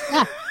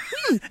yeah.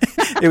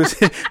 It was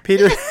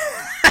Peter.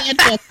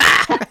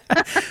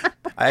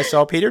 I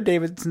saw Peter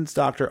Davidson's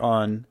Doctor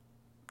on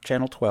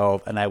Channel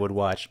 12, and I would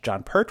watch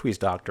Jon Pertwee's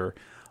Doctor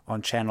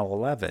on Channel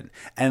 11.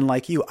 And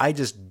like you, I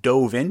just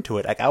dove into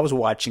it. Like I was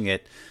watching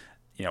it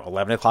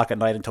 11 o'clock at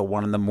night until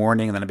 1 in the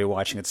morning, and then I'd be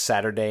watching it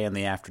Saturday in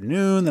the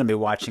afternoon, then I'd be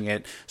watching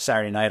it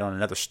Saturday night on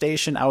another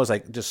station. I was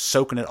like just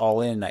soaking it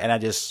all in, and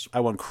I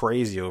went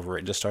crazy over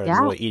it and just started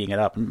really eating it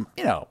up. And,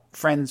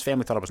 friends,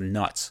 family thought I was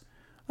nuts.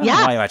 I don't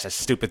know why I watch that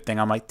stupid thing.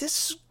 I'm like,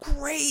 this is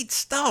great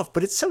stuff,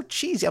 but it's so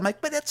cheesy. I'm like,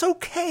 but that's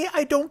okay.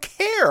 I don't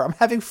care. I'm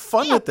having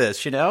fun with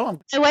this, My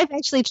wife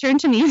actually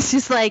turned to me and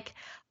she's like,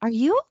 are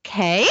you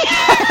okay?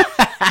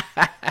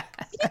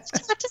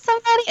 Talk to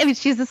somebody. I mean,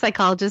 she's a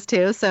psychologist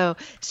too, so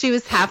she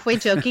was halfway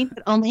joking,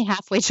 but only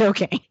halfway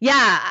joking. Yeah,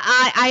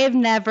 I have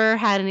never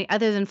had any,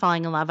 other than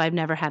falling in love, I've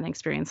never had an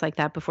experience like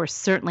that before.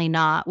 Certainly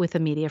not with a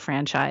media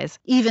franchise,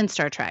 even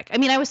Star Trek. I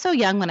mean, I was so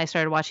young when I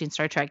started watching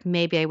Star Trek.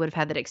 Maybe I would have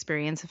had that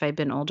experience if I'd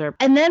been older.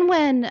 And then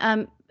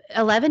when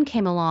 11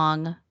 came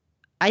along,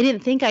 I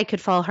didn't think I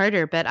could fall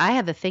harder, but I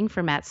have a thing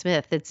for Matt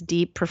Smith that's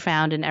deep,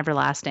 profound, and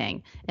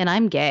everlasting. And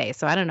I'm gay,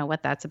 so I don't know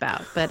what that's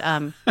about. But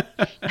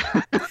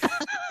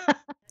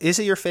is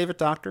it your favorite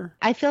Doctor?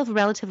 I feel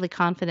relatively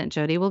confident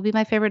Jodie will be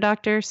my favorite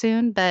Doctor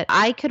soon, but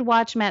I could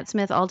watch Matt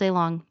Smith all day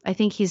long. I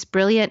think he's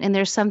brilliant, and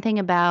there's something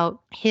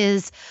about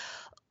his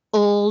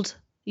old,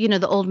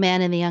 the old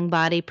man in the young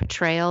body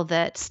portrayal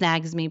that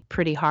snags me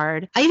pretty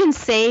hard. I even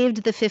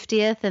saved the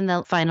 50th and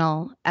the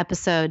final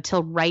episode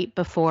till right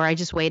before. I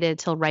just waited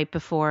till right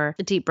before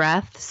the Deep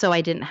Breath, so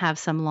I didn't have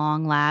some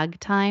long lag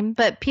time.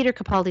 But Peter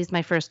Capaldi's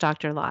my first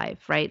Doctor live,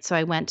 right? So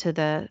I went to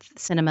the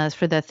cinemas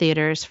for the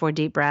theaters for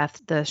Deep Breath,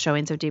 the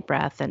showings of Deep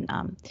Breath,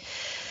 and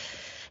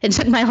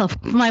took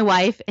my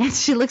wife, and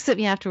she looks at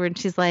me afterward and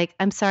she's like,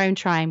 I'm sorry I'm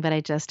trying, but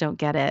I just don't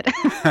get it.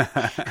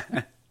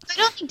 I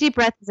don't think Deep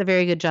Breath is a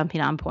very good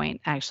jumping on point,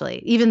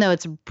 actually, even though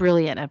it's a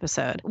brilliant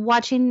episode.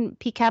 Watching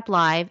PCAP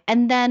live,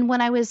 and then when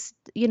I was,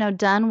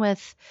 done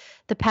with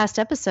the past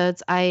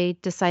episodes, I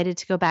decided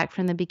to go back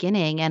from the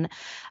beginning. And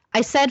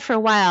I said for a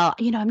while,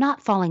 I'm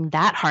not falling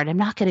that hard. I'm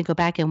not going to go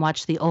back and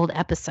watch the old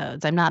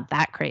episodes. I'm not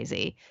that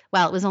crazy.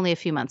 Well, it was only a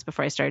few months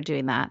before I started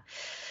doing that.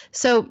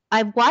 So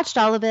I've watched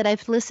all of it.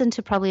 I've listened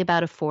to probably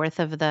about a fourth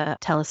of the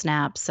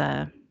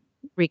telesnaps,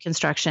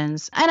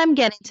 reconstructions, and I'm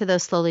getting to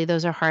those slowly.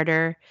 Those are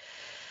harder.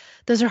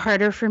 Those are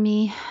harder for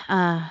me.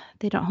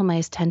 They don't hold my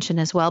attention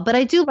as well, but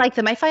I do like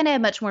them. I find I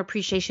have much more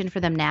appreciation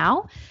for them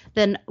now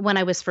than when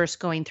I was first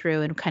going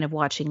through and kind of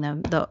watching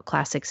them, the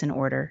classics in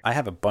order. I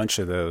have a bunch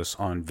of those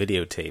on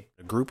videotape.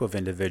 A group of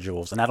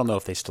individuals, and I don't know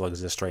if they still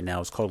exist right now.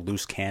 It's called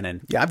Loose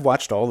Cannon. Yeah, I've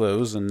watched all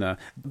those. And do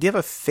you have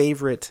a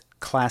favorite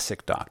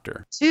classic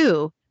Doctor?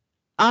 Two,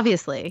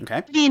 obviously. Okay.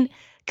 I mean,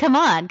 come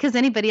on, because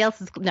anybody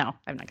else is. No,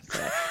 I'm not going to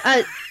say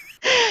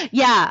that.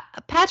 Yeah,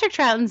 Patrick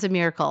Troughton's a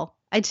miracle.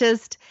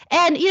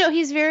 And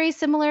he's very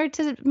similar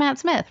to Matt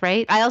Smith,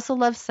 right? I also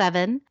love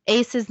Seven.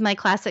 Ace is my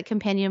classic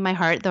companion in my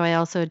heart, though I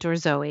also adore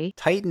Zoe.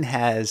 Titan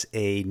has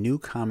a new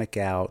comic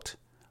out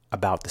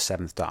about the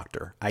Seventh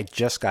Doctor. I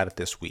just got it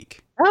this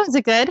week. Oh, is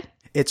it good?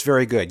 It's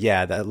very good.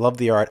 Yeah, I love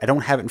the art. I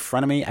don't have it in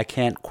front of me. I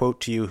can't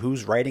quote to you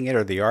who's writing it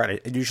or the art.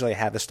 I usually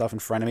have the stuff in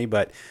front of me,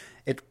 but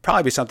it'd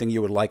probably be something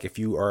you would like if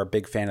you are a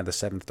big fan of the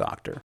Seventh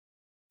Doctor.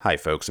 Hi,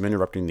 folks. I'm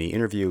interrupting the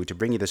interview to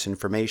bring you this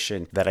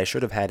information that I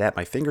should have had at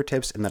my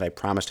fingertips and that I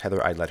promised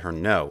Heather I'd let her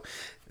know.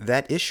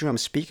 That issue I'm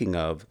speaking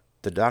of,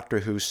 the Doctor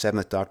Who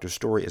Seventh Doctor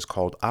story, is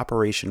called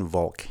Operation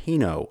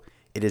Volcano.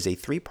 It is a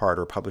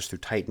 3-parter published through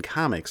Titan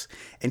Comics,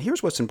 and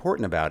here's what's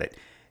important about it.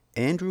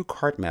 Andrew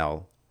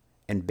Cartmel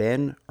and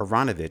Ben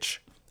Aronovich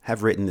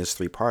have written this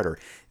 3-parter.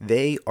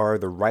 They are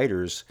the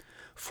writers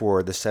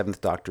for the Seventh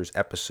Doctor's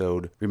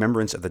episode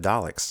Remembrance of the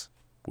Daleks,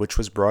 which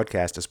was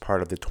broadcast as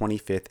part of the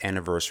 25th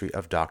anniversary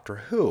of Doctor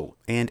Who.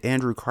 And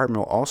Andrew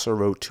Cartmel also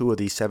wrote 2 of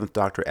the Seventh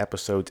Doctor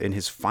episodes in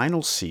his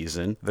final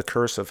season, The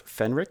Curse of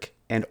Fenric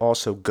and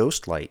also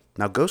Ghostlight.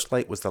 Now,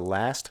 Ghostlight was the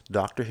last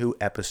Doctor Who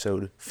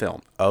episode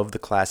film of the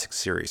classic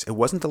series. It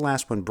wasn't the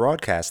last one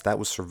broadcast, that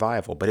was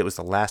Survival, but it was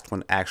the last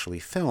one actually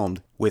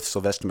filmed with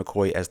Sylvester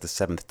McCoy as the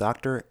Seventh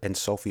Doctor and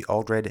Sophie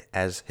Aldred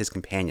as his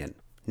companion.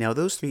 Now,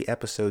 those 3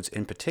 episodes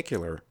in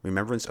particular,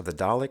 Remembrance of the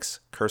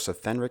Daleks, Curse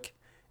of Fenric,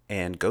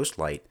 and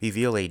Ghostlight,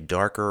 reveal a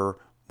darker,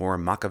 more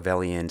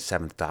Machiavellian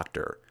Seventh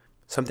Doctor,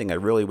 something I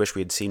really wish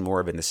we had seen more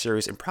of in the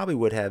series and probably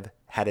would have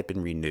had it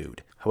been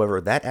renewed.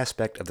 However, that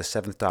aspect of the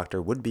Seventh Doctor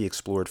would be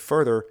explored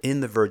further in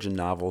the Virgin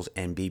novels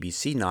and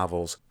BBC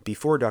novels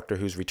before Doctor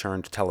Who's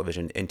return to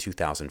television in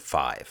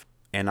 2005.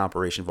 And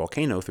Operation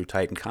Volcano through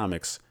Titan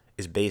Comics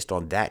is based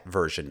on that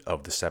version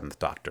of the Seventh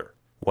Doctor.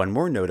 One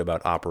more note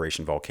about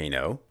Operation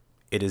Volcano.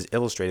 It is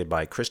illustrated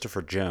by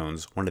Christopher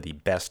Jones, one of the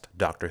best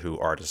Doctor Who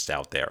artists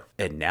out there.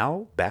 And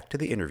now, back to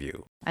the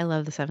interview. I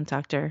love the Seventh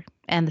Doctor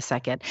and the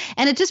second.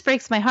 And it just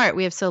breaks my heart.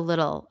 We have so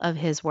little of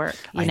his work,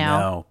 you know? I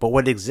know. But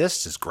what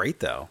exists is great,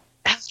 though.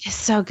 It's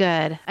so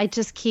good. I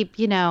just keep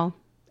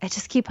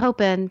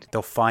hoping.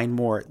 They'll find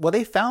more. Well,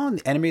 they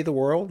found Enemy of the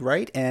World,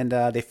 right? And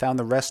they found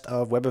the rest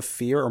of Web of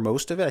Fear, or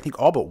most of it. I think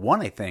all but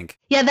one, I think.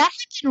 Yeah, that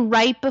happened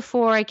right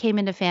before I came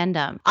into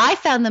fandom. I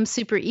found them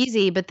super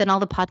easy, but then all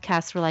the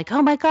podcasts were like,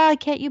 oh my God,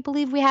 can't you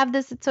believe we have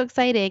this? It's so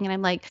exciting. And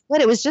I'm like,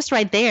 what? It was just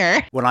right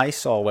there. When I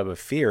saw Web of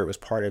Fear, it was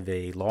part of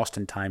a Lost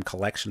in Time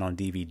collection on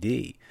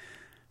DVD.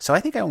 So I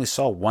think I only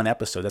saw one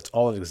episode. That's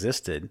all that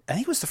existed. I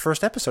think it was the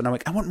first episode. And I'm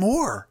like, I want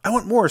more. I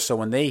want more. So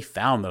when they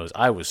found those,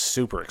 I was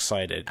super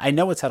excited. I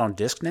know it's out on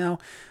disc now,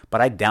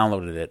 but I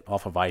downloaded it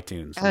off of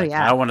iTunes.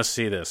 Yeah. I want to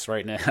see this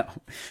right now.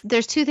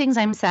 There's 2 things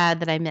I'm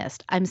sad that I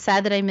missed. I'm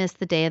sad that I missed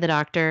the Day of the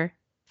Doctor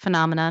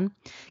phenomenon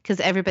because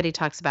everybody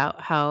talks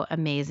about how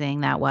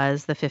amazing that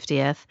was, the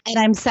 50th. And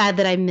I'm sad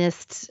that I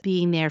missed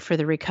being there for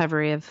the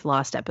recovery of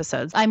lost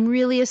episodes. I'm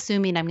really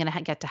assuming I'm going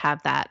to get to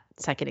have that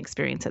second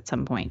experience at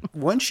some point.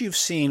 Once you've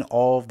seen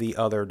all of the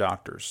other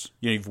Doctors,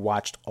 you've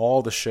watched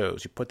all the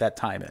shows, you put that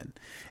time in,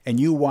 and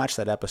you watch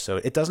that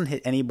episode, it doesn't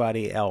hit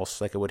anybody else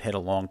like it would hit a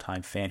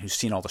longtime fan who's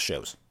seen all the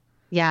shows.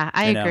 Yeah,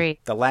 I agree.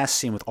 The last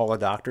scene with all the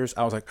Doctors,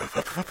 I was like,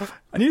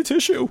 I need a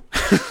tissue.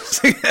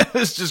 It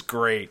was just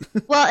great.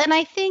 Well, and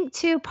I think,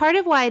 too, part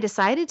of why I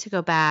decided to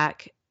go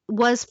back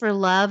was for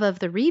love of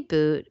the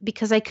reboot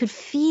because I could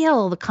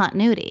feel the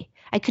continuity.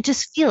 I could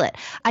just feel it.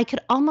 I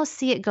could almost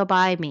see it go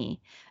by me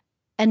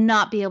and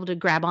not be able to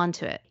grab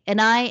onto it. And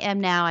I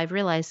am now, I've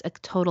realized, a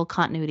total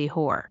continuity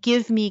whore.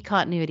 Give me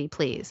continuity,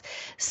 please.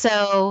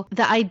 So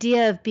the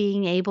idea of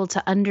being able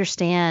to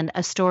understand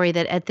a story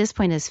that at this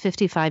point is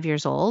 55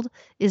 years old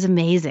is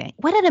amazing.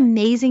 What an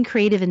amazing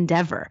creative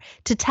endeavor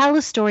to tell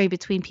a story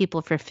between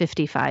people for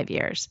 55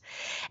 years.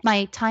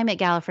 My time at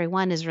Gallifrey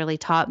 1 has really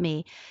taught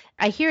me.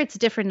 I hear it's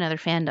different in other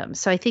fandoms,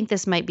 so I think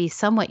this might be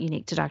somewhat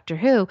unique to Doctor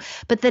Who,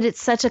 but that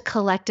it's such a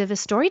collective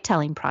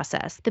storytelling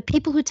process. The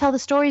people who tell the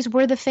stories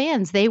were the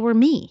fans. They were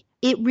me.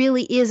 It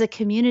really is a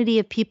community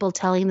of people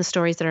telling the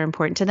stories that are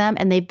important to them,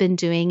 and they've been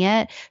doing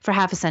it for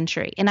half a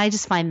century. And I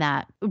just find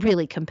that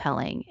really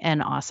compelling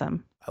and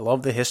awesome. I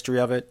love the history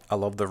of it. I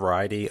love the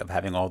variety of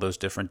having all those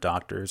different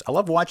Doctors. I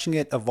love watching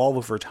it evolve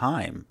over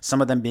time, some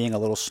of them being a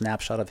little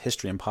snapshot of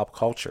history and pop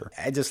culture.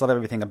 I just love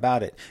everything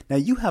about it. Now,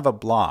 you have a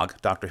blog,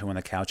 Doctor Who on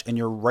the Couch, and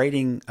you're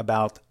writing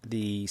about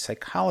the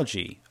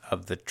psychology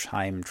of the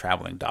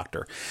time-traveling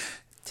Doctor.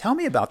 Tell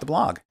me about the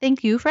blog.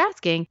 Thank you for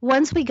asking.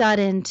 Once we got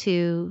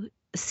into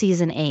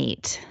season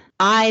 8,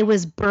 I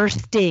was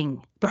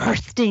bursting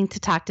to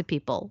talk to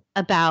people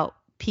about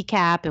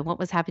PCAP and what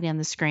was happening on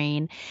the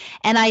screen.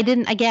 And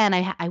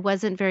I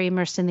wasn't very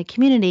immersed in the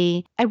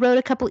community. I wrote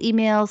a couple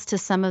emails to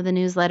some of the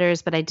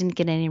newsletters, but I didn't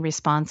get any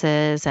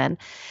responses. And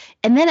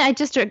then it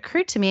just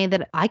occurred to me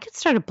that I could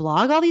start a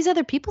blog. All these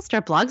other people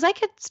start blogs. I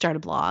could start a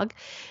blog.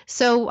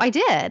 So I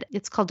did.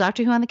 It's called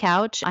Doctor Who on the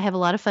Couch. I have a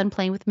lot of fun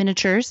playing with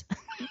miniatures.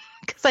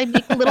 Because I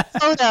make a little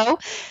photo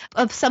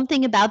of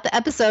something about the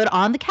episode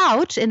on the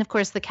couch. And of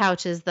course, the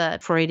couch is the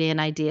Freudian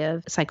idea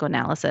of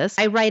psychoanalysis.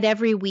 I write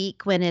every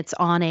week when it's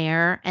on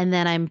air, and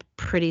then I'm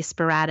pretty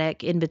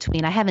sporadic in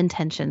between. I have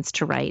intentions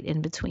to write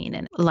in between,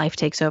 and life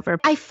takes over.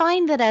 I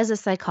find that as a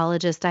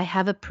psychologist, I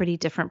have a pretty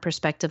different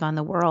perspective on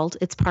the world.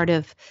 It's part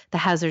of the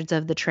hazards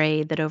of the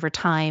trade that over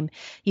time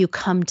you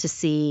come to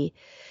see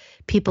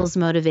people's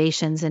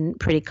motivations in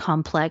pretty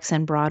complex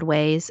and broad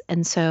ways.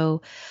 And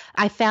so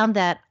I found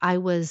that I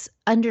was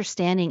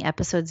understanding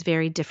episodes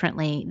very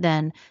differently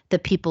than the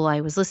people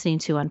I was listening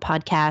to on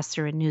podcasts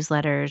or in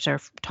newsletters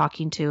or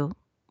talking to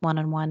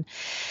one-on-one.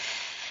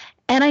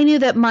 And I knew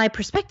that my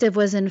perspective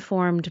was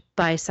informed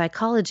by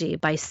psychology,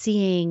 by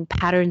seeing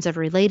patterns of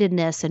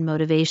relatedness and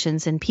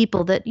motivations in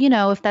people that,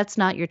 if that's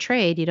not your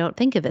trade, you don't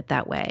think of it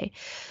that way.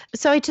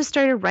 So I just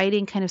started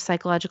writing kind of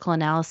psychological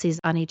analyses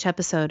on each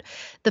episode.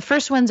 The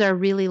first ones are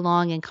really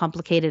long and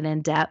complicated and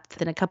in depth.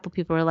 And a couple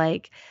people were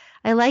like,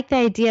 I like the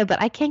idea, but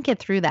I can't get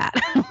through that.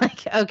 I'm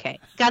like, okay,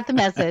 got the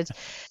message.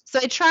 So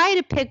I try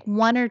to pick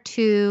one or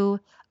two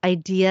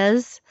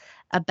ideas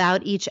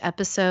about each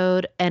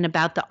episode and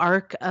about the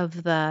arc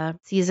of the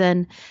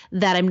season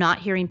that I'm not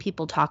hearing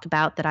people talk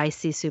about that I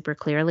see super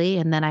clearly.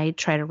 And then I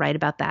try to write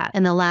about that.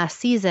 In the last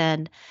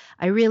season,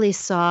 I really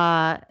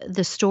saw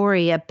the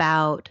story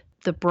about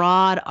the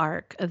broad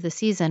arc of the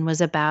season was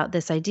about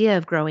this idea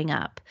of growing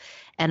up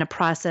and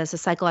a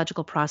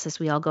psychological process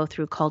we all go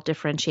through called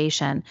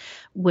differentiation,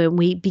 when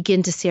we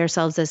begin to see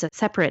ourselves as a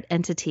separate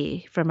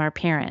entity from our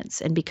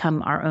parents and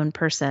become our own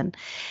person.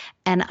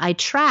 And I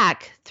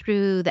track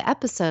through the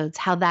episodes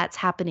how that's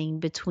happening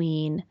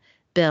between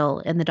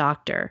Bill and the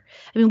doctor.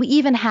 I mean, we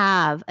even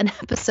have an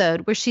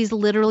episode where she's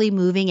literally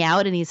moving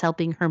out and he's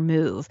helping her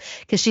move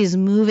because she's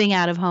moving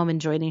out of home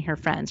and joining her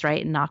friends,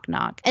 right? And knock,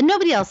 knock. And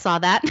nobody else saw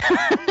that.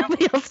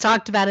 Nobody else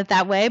talked about it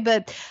that way,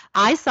 but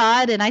I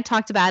saw it and I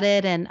talked about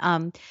it. And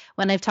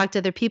when I've talked to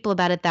other people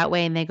about it that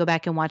way and they go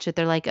back and watch it,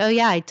 they're like, oh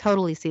yeah, I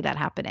totally see that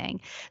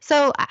happening.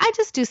 So I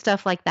just do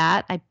stuff like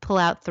that. I pull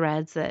out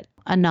threads that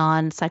a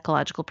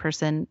non-psychological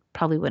person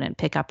probably wouldn't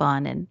pick up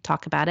on and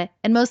talk about it.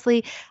 And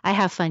mostly I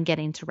have fun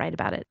getting to write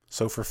about it.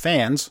 So for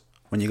fans,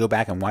 when you go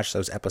back and watch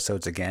those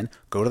episodes again,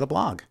 go to the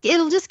blog.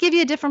 It'll just give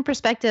you a different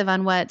perspective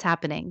on what's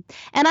happening.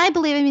 And I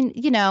believe,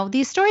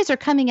 these stories are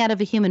coming out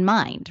of a human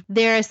mind.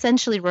 They're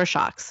essentially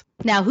Rorschachs.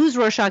 Now, whose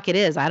Rorschach it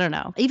is, I don't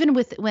know. Even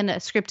when a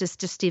script is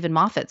just Stephen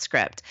Moffat's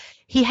script,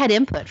 he had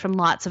input from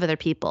lots of other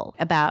people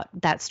about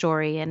that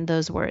story and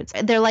those words.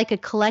 They're like a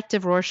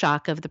collective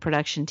Rorschach of the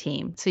production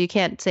team. So you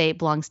can't say it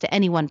belongs to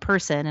any one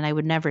person, and I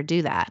would never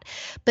do that.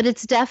 But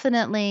it's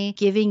definitely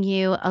giving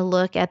you a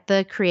look at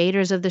the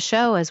creators of the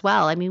show as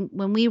well. I mean,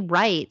 when we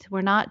write,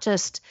 we're not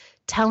just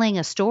telling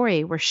a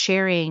story, we're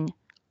sharing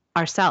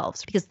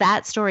ourselves because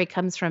that story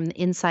comes from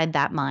inside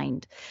that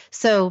mind.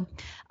 So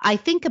I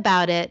think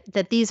about it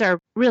that these are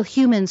real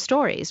human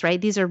stories,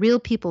 right? These are real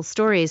people's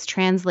stories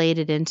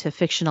translated into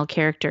fictional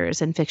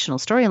characters and fictional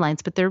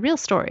storylines, but they're real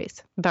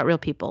stories about real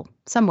people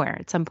somewhere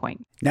at some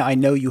point. Now, I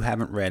know you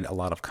haven't read a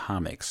lot of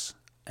comics,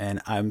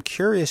 and I'm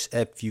curious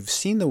if you've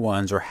seen the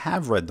ones or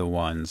have read the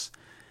ones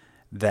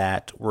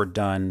that were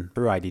done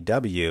through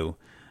IDW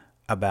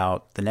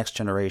about the Next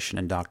Generation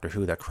and Doctor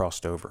Who that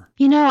crossed over.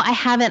 I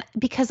haven't,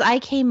 because I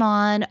came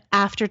on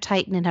after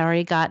Titan had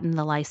already gotten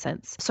the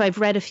license. So I've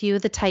read a few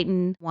of the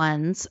Titan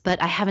ones,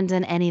 but I haven't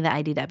done any of the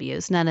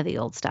IDWs, none of the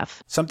old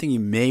stuff. Something you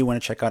may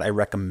want to check out, I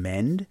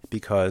recommend,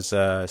 because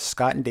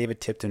Scott and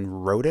David Tipton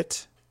wrote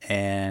it,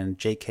 and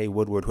J.K.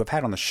 Woodward, who I've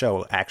had on the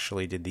show,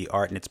 actually did the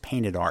art, and it's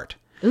painted art.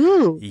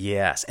 Ooh.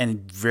 Yes,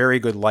 and very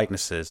good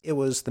likenesses. It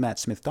was the Matt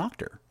Smith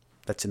Doctor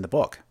that's in the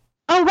book.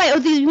 Oh, right. Oh,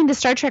 you mean the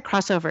Star Trek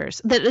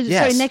crossovers?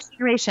 Yes. Sorry, Next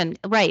Generation.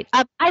 Right.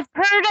 I've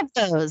heard of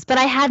those, but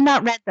I had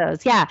not read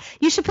those. Yeah.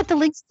 You should put the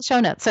links in the show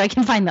notes so I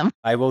can find them.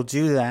 I will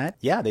do that.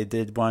 Yeah, they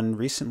did one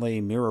recently,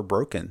 Mirror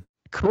Broken.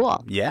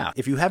 Cool. Yeah.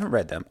 If you haven't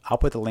read them, I'll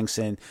put the links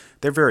in.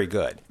 They're very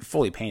good.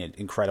 Fully painted,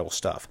 incredible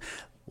stuff.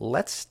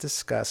 Let's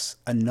discuss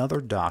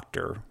another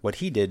doctor, what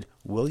he did,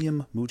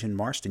 William Moulton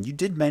Marston. You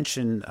did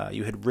mention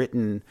you had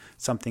written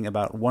something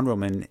about Wonder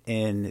Woman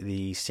in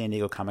the San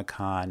Diego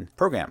Comic-Con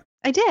program.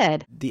 I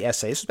did. The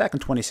essay, this was back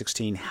in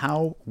 2016,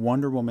 How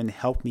Wonder Woman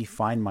Helped Me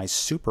Find My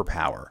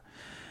Superpower.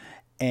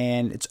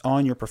 And it's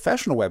on your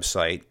professional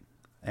website,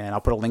 and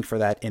I'll put a link for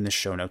that in the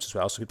show notes as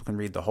well so people can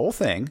read the whole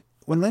thing.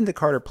 When Linda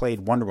Carter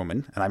played Wonder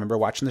Woman, and I remember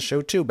watching the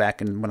show too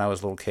back when I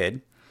was a little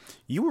kid,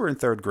 you were in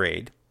third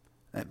grade.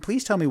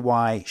 Please tell me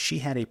why she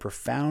had a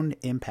profound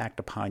impact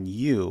upon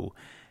you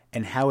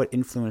and how it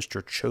influenced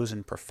your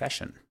chosen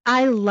profession.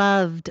 I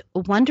loved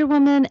Wonder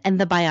Woman and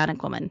the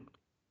Bionic Woman.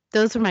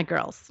 Those were my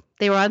girls.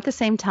 They were on at the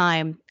same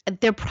time.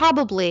 they're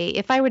probably,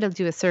 if I were to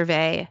do a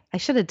survey, I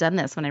should have done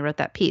this when I wrote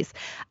that piece.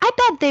 I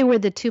bet they were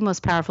the two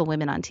most powerful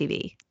women on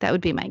TV. That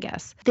would be my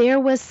guess. There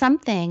was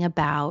something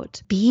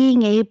about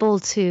being able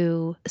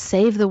to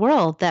save the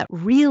world that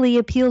really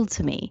appealed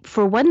to me.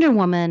 For Wonder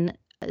Woman,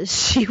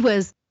 she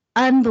was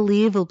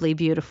unbelievably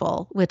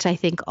beautiful, which I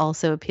think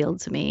also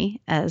appealed to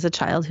me as a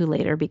child who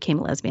later became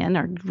a lesbian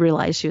or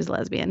realized she was a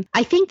lesbian.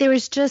 I think there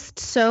was just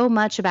so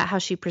much about how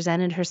she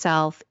presented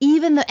herself.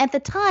 Even though at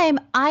the time,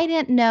 I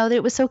didn't know that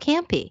it was so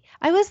campy.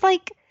 I was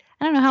like,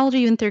 I don't know, how old are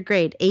you in third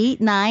grade? 8,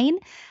 9?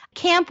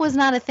 Camp was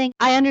not a thing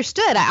I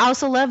understood. I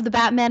also loved the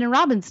Batman and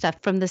Robin stuff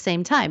from the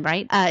same time,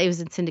 right? It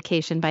was in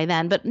syndication by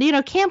then. But,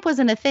 camp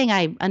wasn't a thing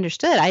I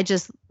understood. I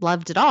just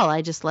loved it all.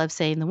 I just loved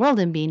saving the world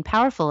and being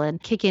powerful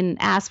and kicking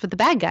ass with the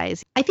bad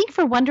guys. I think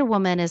for Wonder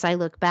Woman, as I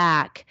look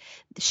back,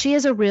 she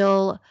has a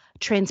real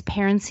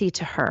transparency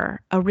to her,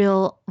 a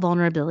real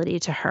vulnerability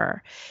to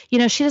her.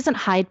 She doesn't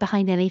hide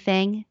behind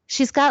anything.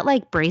 She's got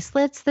like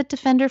bracelets that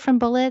defend her from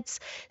bullets.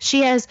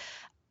 She has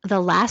the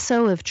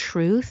lasso of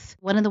truth.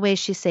 One of the ways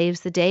she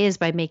saves the day is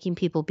by making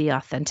people be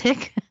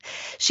authentic.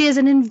 She has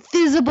an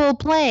invisible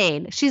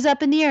plane. She's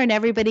up in the air and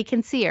everybody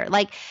can see her.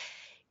 Like,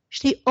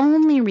 the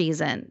only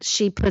reason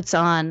she puts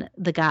on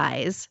the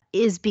guise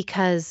is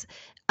because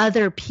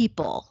other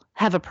people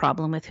have a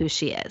problem with who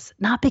she is,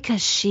 not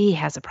because she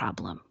has a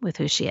problem with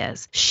who she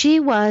is.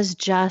 She was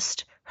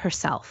just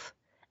herself,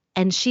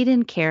 and she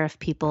didn't care if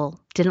people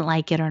didn't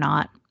like it or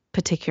not,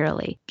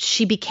 particularly.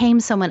 She became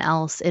someone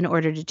else in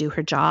order to do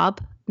her job,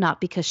 not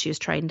because she was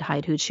trying to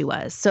hide who she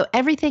was. So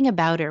everything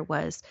about her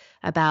was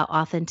about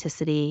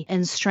authenticity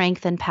and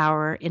strength and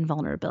power in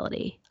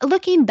vulnerability.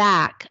 Looking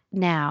back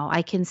now,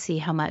 I can see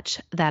how much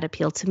that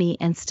appealed to me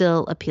and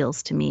still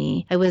appeals to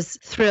me. I was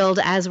thrilled,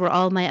 as were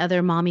all my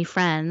other mommy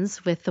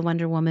friends, with the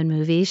Wonder Woman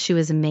movie. She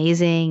was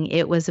amazing.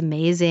 It was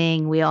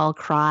amazing. We all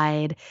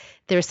cried.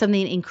 There's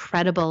something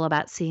incredible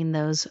about seeing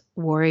those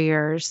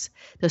warriors,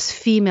 those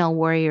female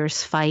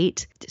warriors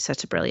fight.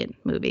 Such a brilliant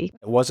movie.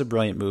 It was a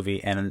brilliant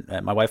movie, and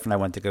my wife and I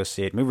went to go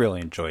see it, and we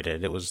really enjoyed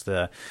it. It was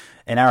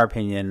in our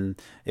opinion,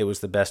 it was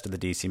the best of the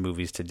DC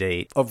movies to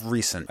date. Of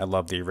recent, I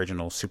love the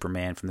original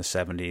Superman from the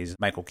 70s,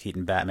 Michael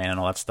Keaton Batman and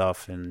all that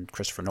stuff, and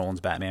Christopher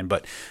Nolan's Batman.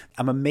 But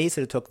I'm amazed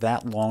that it took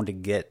that long to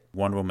get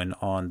Wonder Woman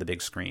on the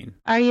big screen.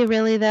 Are you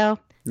really, though?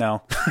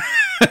 No.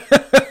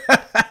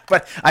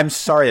 But I'm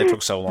sorry it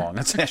took so long.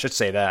 I should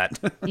say that.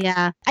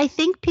 Yeah. I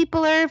think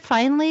people are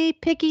finally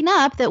picking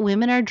up that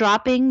women are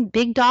dropping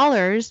big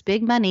dollars,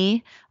 big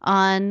money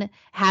on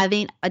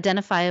having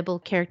identifiable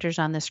characters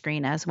on the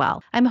screen as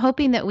well. I'm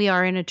hoping that we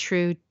are in a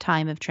true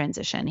time of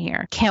transition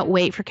here. Can't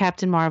wait for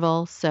Captain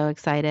Marvel. So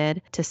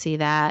excited to see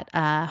that.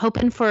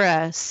 Hoping for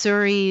a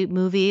Suri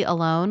movie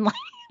alone.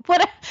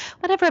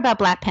 Whatever about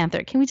Black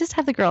Panther. Can we just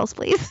have the girls,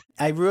 please?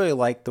 I really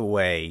like the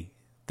way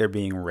they're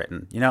being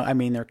written.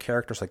 They're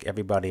characters like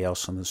everybody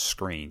else on the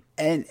screen.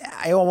 And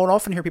I will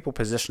often hear people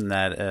position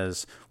that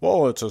as,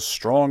 well, it's a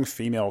strong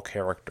female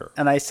character.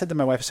 And I said to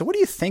my wife, I said, what do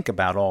you think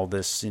about all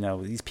this,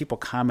 these people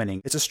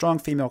commenting, it's a strong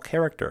female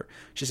character?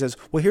 She says,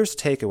 well, here's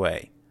the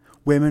takeaway.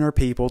 Women are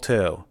people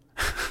too.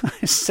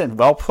 I said,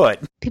 well put.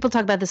 People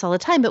talk about this all the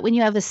time, but when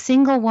you have a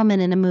single woman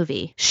in a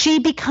movie, she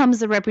becomes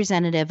the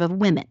representative of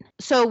women.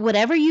 So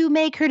whatever you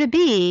make her to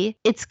be,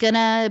 it's going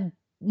to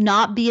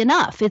not be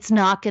enough. It's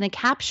not going to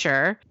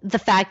capture the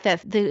fact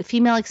that the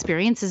female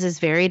experience is as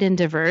varied and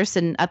diverse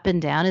and up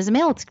and down as a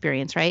male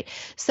experience, right?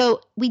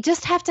 So we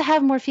just have to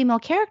have more female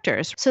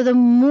characters. So the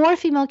more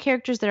female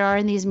characters there are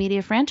in these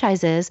media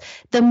franchises,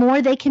 the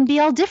more they can be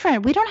all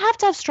different. We don't have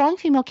to have strong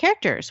female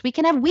characters. We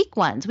can have weak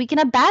ones. We can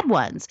have bad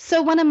ones.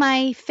 So one of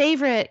my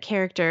favorite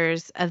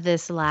characters of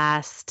this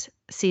last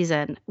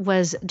season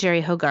was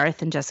Jerry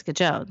Hogarth and Jessica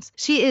Jones.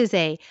 She is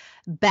a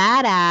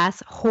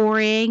badass,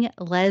 whoring,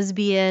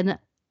 lesbian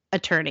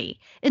attorney.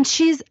 And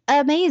she's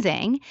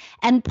amazing.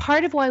 And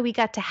part of why we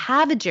got to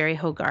have a Jerry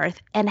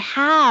Hogarth and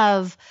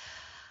have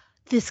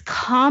this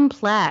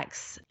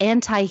complex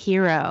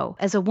anti-hero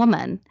as a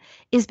woman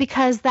is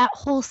because that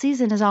whole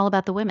season is all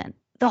about the women.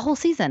 The whole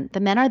season. The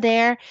men are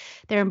there.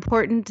 They're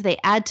important. They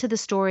add to the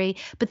story,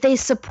 but they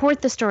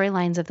support the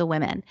storylines of the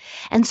women.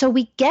 And so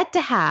we get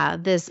to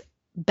have this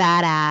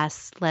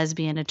badass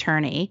lesbian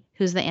attorney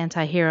who's the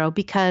anti-hero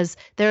because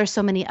there are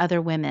so many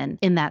other women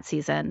in that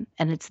season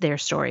and it's their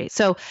story.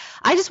 So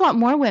I just want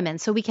more women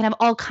so we can have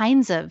all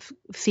kinds of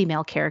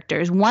female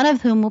characters, one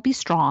of whom will be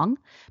strong,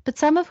 but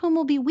some of whom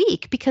will be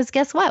weak because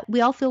guess what?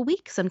 We all feel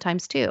weak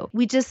sometimes too.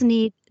 We just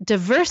need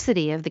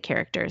diversity of the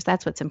characters.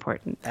 That's what's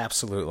important.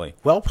 Absolutely.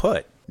 Well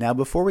put. Now,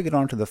 before we get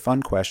on to the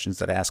fun questions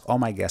that I ask all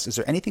my guests, is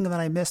there anything that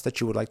I missed that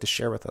you would like to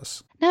share with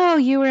us? No,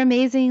 you were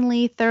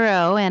amazingly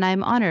thorough, and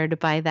I'm honored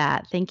by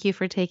that. Thank you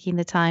for taking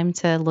the time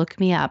to look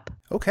me up.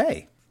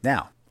 Okay.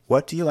 Now,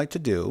 what do you like to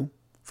do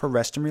for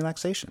rest and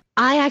relaxation?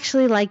 I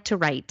actually like to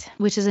write,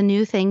 which is a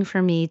new thing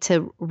for me,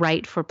 to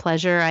write for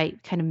pleasure. I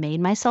kind of made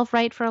myself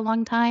write for a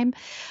long time.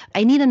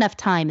 I need enough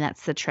time.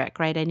 That's the trick,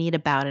 right? I need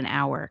about an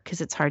hour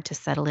because it's hard to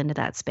settle into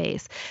that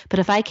space. But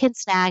if I can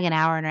snag an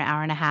hour and an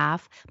hour and a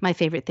half, my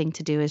favorite thing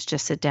to do is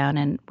just sit down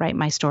and write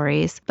my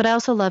stories. But I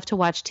also love to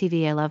watch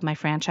TV. I love my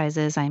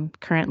franchises. I'm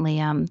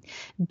currently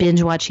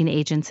binge watching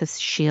Agents of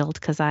S.H.I.E.L.D.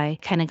 because I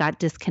kind of got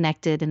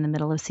disconnected in the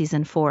middle of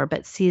season 4.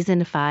 But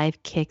season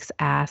 5 kicks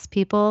ass,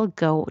 people.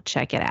 Go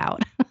check it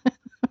out.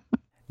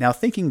 Now,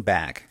 thinking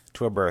back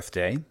to a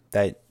birthday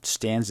that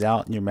stands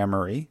out in your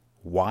memory,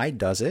 why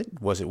does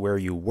it? Was it where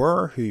you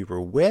were, who you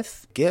were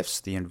with, gifts,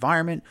 the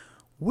environment?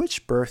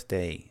 Which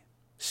birthday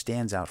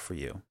stands out for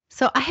you?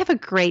 So I have a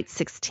great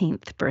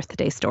 16th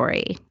birthday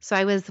story. So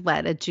I was,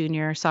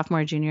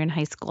 sophomore, junior in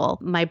high school.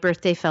 My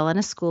birthday fell on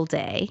a school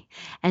day,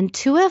 and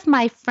 2 of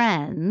my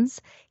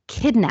friends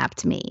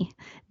kidnapped me.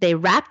 They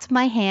wrapped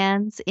my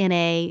hands in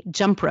a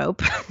jump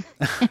rope,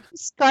 and a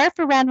scarf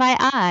around my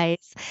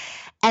eyes,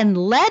 and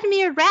led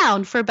me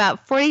around for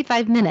about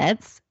 45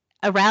 minutes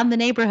around the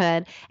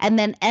neighborhood, and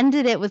then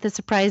ended it with a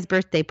surprise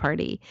birthday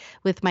party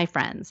with my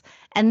friends.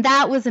 And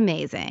that was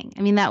amazing.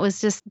 I mean, that was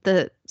just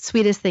the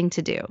sweetest thing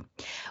to do.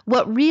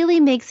 What really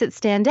makes it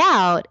stand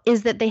out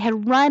is that they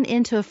had run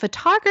into a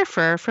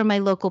photographer from my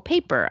local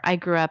paper. I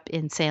grew up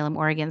in Salem,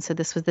 Oregon, so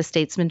this was the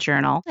Statesman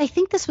Journal. I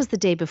think this was the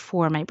day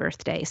before my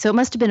birthday, so it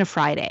must have been a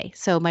Friday.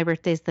 So my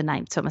birthday's the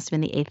 9th, so it must have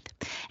been the 8th.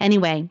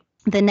 Anyway,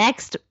 the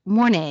next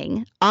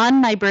morning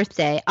on my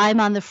birthday, I'm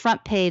on the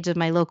front page of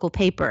my local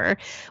paper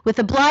with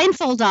a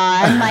blindfold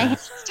on, my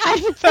hands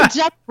tied with a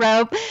jump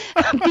rope,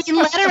 being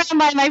led around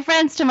by my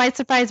friends to my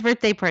surprise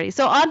birthday party.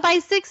 So on my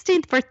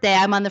 16th birthday,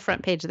 I'm on the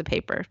front page of the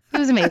paper. It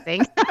was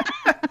amazing.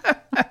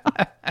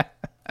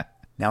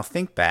 Now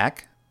think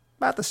back,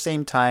 about the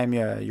same time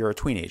you're a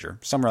teenager,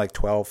 somewhere like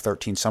 12,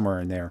 13, somewhere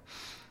in there.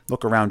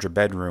 Look around your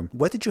bedroom.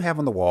 What did you have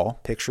on the wall?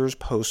 Pictures,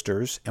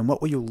 posters, and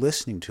what were you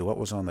listening to? What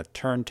was on the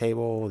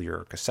turntable,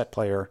 your cassette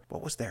player?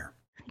 What was there?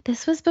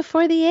 This was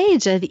before the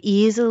age of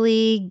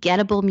easily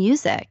gettable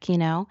music, you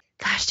know.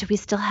 Gosh, do we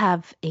still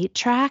have 8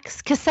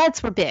 tracks?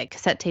 Cassettes were big,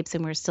 cassette tapes,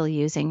 and we're still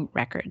using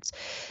records.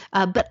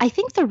 But I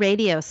think the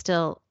radio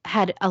still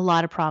had a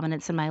lot of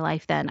prominence in my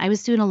life then. I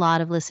was doing a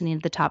lot of listening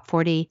to the top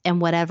 40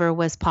 and whatever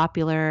was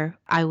popular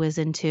I was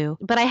into.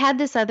 But I had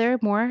this other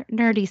more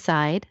nerdy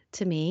side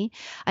to me.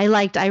 I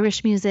liked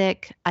Irish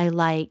music. I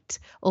liked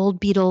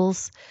old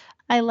Beatles.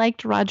 I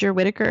liked Roger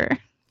Whittaker.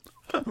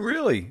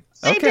 Really?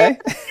 Okay.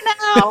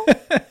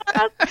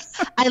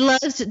 I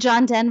loved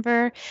John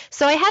Denver.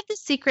 So I had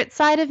this secret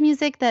side of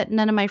music that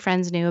none of my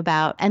friends knew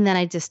about. And then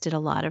I just did a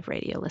lot of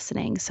radio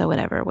listening. So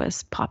whatever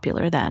was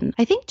popular then.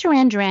 I think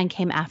Duran Duran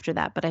came after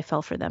that, but I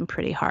fell for them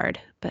pretty hard.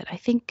 But I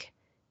think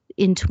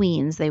in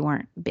tweens, they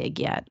weren't big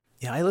yet.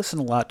 Yeah, I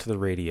listened a lot to the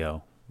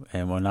radio.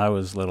 And when I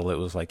was little, it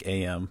was like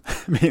AM,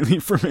 mainly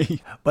for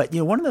me. But,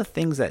 one of the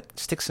things that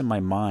sticks in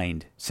my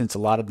mind, since a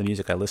lot of the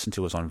music I listened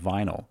to was on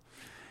vinyl,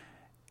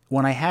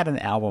 when I had an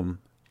album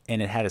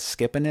and it had a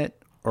skip in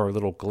it or a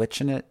little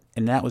glitch in it,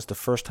 and that was the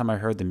first time I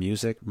heard the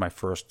music, my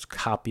first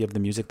copy of the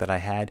music that I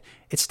had,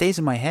 it stays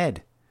in my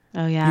head.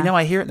 Oh, yeah.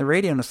 I hear it in the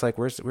radio and it's like,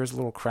 where's the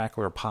little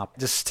crackle or pop?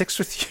 It just sticks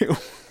with you.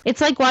 It's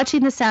like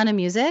watching The Sound of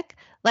Music.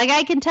 Like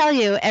I can tell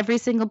you every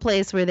single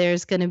place where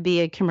there's going to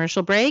be a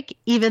commercial break,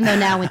 even though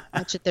now when you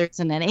watch it, there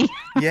isn't any.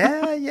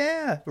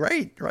 Yeah.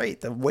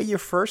 Right. The way you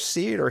first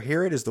see it or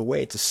hear it is the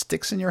way it just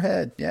sticks in your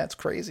head. Yeah, it's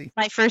crazy.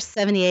 My first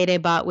 78 I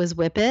bought was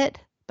Whip It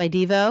by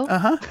Devo.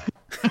 Uh-huh.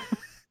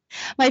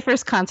 My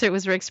first concert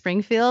was Rick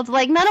Springfield.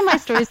 Like, none of my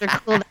stories are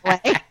cool that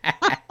way.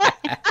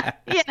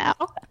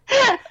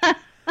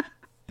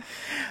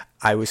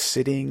 I was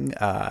sitting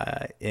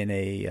in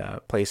a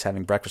place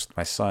having breakfast with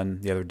my son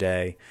the other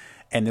day,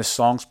 and this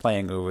song's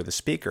playing over the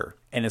speaker,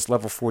 and it's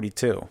Level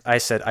 42. I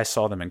said I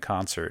saw them in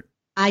concert.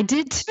 I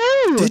did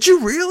too. Did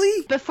you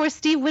really? Before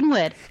Steve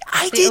Winwood.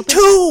 I did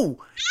too.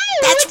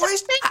 That's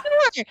right.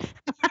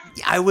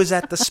 I was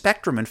at the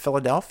Spectrum in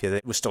Philadelphia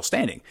that was still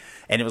standing,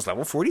 and it was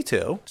Level 42.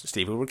 So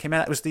Steve Winwood came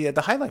out. It was the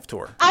High Life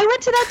tour. I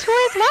went to that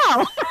tour as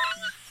well.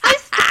 I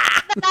still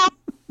that album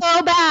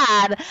so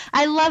bad.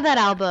 I love that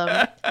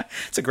album.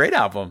 It's a great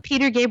album.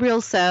 Peter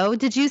Gabriel So.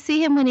 Did you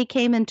see him when he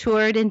came and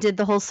toured and did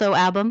the whole So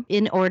album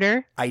in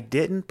order? I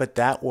didn't, but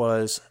I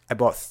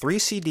bought 3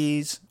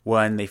 CDs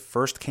when they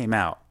first came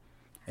out,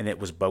 and it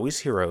was Bowie's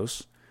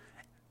Heroes,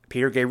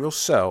 Peter Gabriel's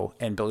So,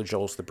 and Billy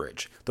Joel's The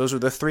Bridge. Those were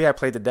the 3 I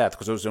played to death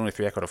because those were the only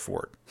 3 I could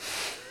afford.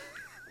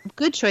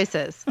 Good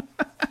choices.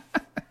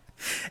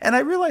 And I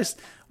realized,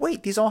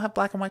 wait, these all have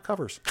black and white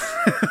covers.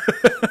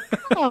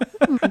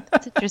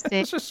 That's interesting.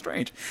 It's just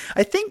strange.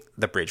 I think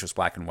The Bridge was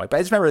black and white, but I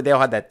just remember they all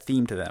had that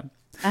theme to them.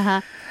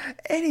 Uh-huh.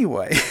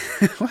 Anyway,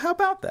 well, how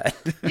about that?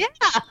 Yeah,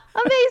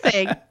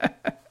 amazing.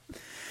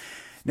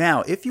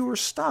 Now, if you were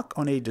stuck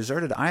on a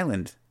deserted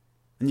island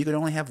and you could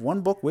only have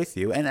one book with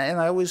you, and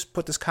I always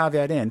put this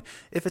caveat in,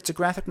 if it's a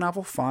graphic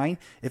novel, fine.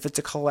 If it's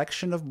a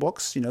collection of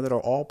books, that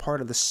are all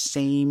part of the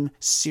same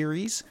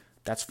series,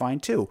 that's fine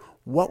too.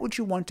 what would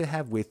you want to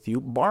have with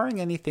you,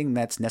 barring anything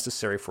that's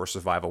necessary for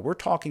survival? We're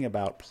talking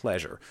about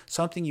pleasure,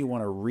 something you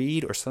want to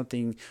read or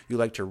something you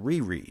like to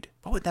reread.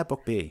 What would that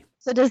book be?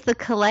 So does the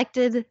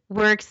collected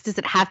works, does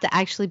it have to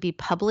actually be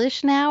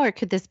published now, or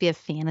could this be a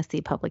fantasy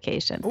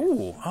publication?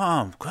 Ooh,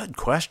 good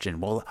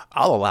question. Well,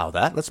 I'll allow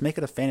that. Let's make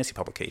it a fantasy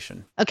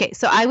publication. Okay,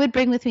 so I would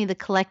bring with me the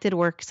collected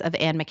works of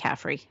Anne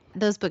McCaffrey.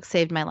 Those books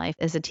saved my life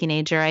as a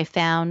teenager. I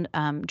found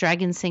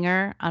Dragon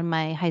Singer on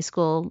my high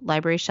school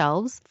library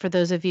shelves. For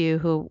those of you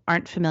who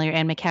aren't familiar,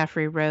 Anne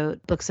McCaffrey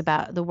wrote books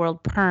about the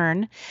world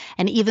Pern.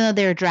 And even though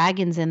there are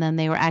dragons in them,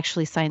 they were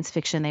actually science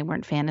fiction. They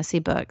weren't fantasy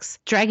books.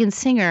 Dragon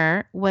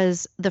Singer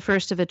was the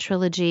first of a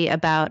trilogy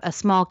about a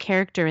small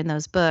character in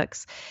those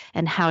books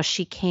and how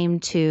she came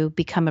to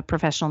become a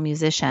professional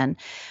musician.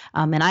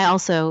 And I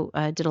also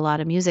did a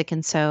lot of music,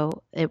 and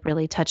so it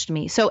really touched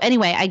me. So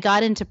anyway, I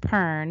got into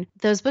Pern.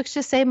 Those books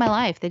just saved my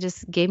life. They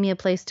just gave me a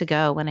place to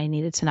go when I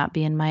needed to not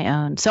be in my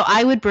own. So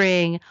I would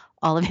bring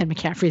all of Anne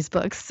McCaffrey's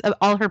books,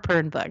 all her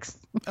Pern books.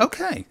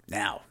 Okay.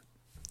 Now,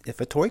 if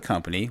a toy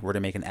company were to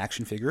make an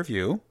action figure of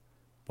you,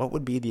 what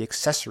would be the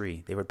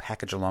accessory they would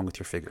package along with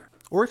your figure?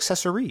 Or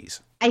accessories?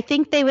 I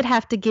think they would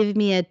have to give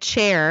me a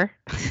chair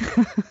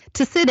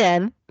to sit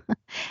in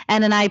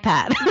and an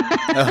iPad.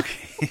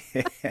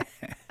 Okay.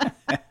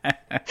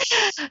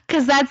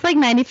 Because that's like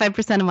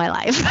 95% of my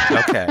life.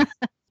 Okay.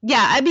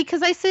 Yeah,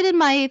 because I sit in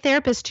my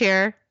therapist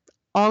chair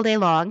all day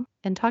long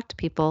and talk to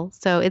people.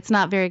 So it's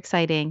not very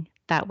exciting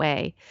that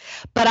way.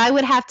 But I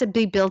would have to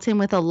be built in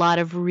with a lot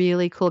of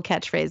really cool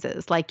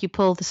catchphrases. Like you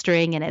pull the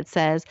string and it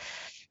says,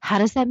 "How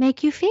does that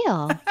make you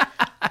feel?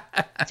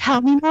 Tell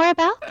me more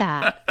about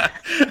that."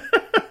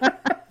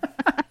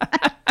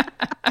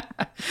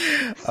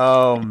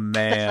 Oh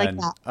man.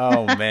 Like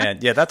Oh man.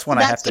 Yeah, that's when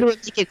I have to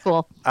make it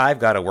cool. I've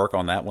got to work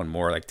on that one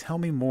more. Like, tell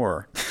me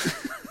more.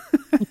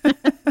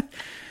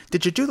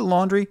 Did you do the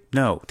laundry?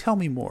 No. Tell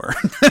me more.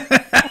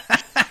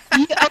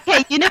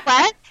 Okay, you know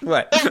what?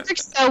 What? It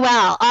works so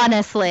well,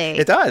 honestly.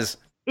 It does.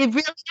 It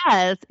really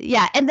does.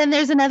 Yeah. And then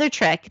there's another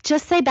trick.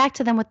 Just say back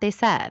to them what they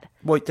said.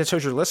 Well, that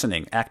shows you're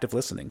listening, active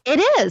listening. It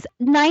is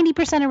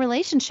 90% of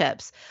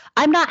relationships.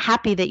 I'm not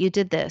happy that you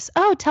did this.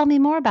 Oh, tell me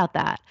more about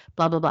that.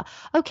 Blah, blah, blah.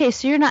 Okay,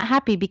 so you're not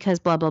happy because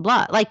blah, blah,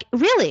 blah. Like,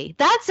 really?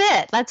 That's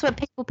it. That's what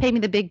people pay me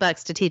the big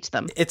bucks to teach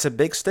them. It's a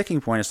big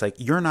sticking point. It's like,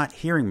 you're not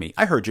hearing me.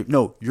 I heard you.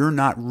 No, you're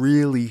not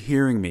really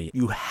hearing me.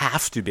 You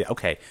have to be.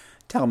 Okay,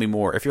 tell me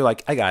more. If you're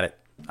like, I got it.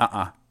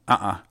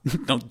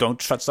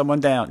 Don't shut someone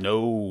down.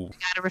 No. You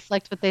got to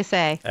reflect what they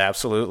say.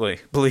 Absolutely.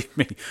 Believe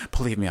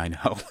me, I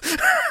know.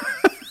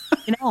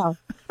 You know.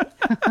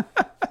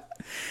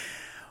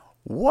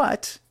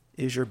 What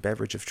is your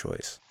beverage of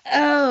choice?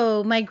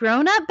 Oh, my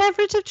grown-up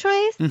beverage of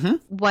choice? Mm-hmm.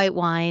 White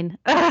wine.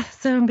 Ugh,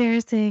 so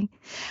embarrassing.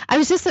 I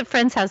was just at a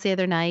friend's house the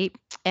other night,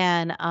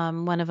 and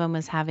one of them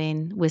was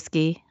having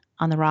whiskey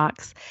on the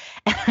rocks.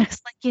 And I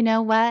was like, you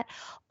know what?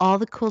 All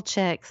the cool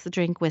chicks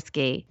drink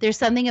whiskey. There's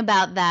something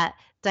about that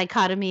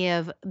dichotomy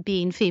of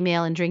being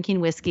female and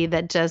drinking whiskey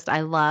that just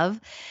I love.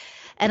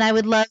 And I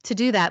would love to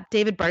do that.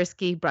 David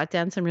Barsky brought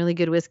down some really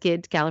good whiskey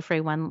at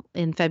Gallifrey one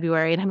in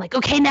February. And I'm like,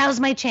 okay,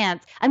 now's my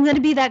chance. I'm going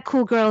to be that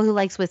cool girl who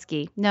likes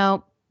whiskey.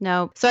 No.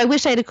 So I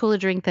wish I had a cooler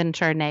drink than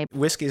Chardonnay.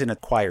 Whiskey is an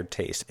acquired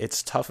taste.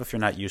 It's tough if you're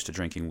not used to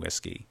drinking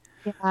whiskey.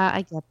 Yeah,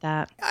 I get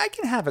that. I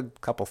can have a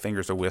couple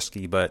fingers of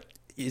whiskey, but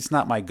it's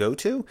not my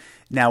go-to.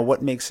 Now,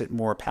 what makes it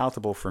more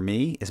palatable for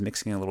me is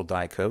mixing in a little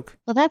Diet Coke.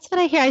 Well, that's what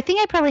I hear. I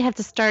think I probably have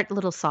to start a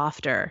little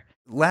softer.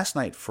 Last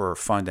night, for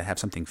fun, to have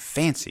something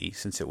fancy,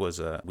 since it was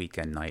a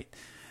weekend night,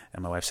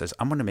 and my wife says,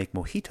 I'm going to make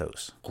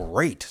mojitos.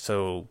 Great.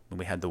 So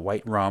we had the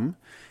white rum,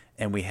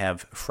 and we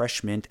have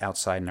fresh mint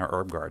outside in our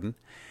herb garden.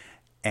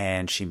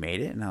 And she made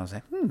it, and I was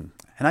like, And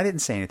I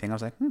didn't say anything. I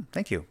was like,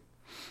 thank you.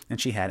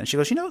 And she had it. And she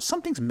goes,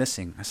 something's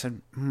missing. I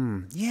said,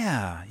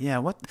 yeah,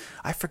 what?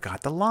 I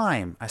forgot the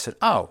lime. I said,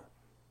 oh,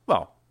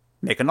 well,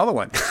 make another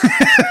one.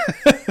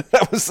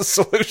 That was the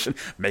solution.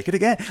 Make it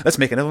again. Let's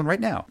make another one right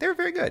now. They were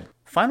very good.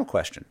 Final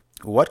question.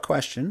 What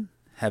question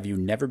have you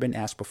never been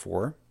asked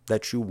before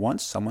that you want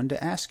someone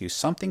to ask you?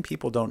 Something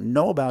people don't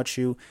know about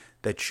you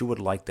that you would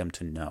like them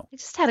to know. I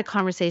just had a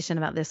conversation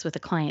about this with a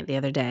client the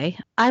other day.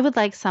 I would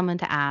like someone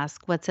to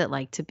ask, what's it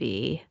like to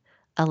be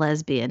a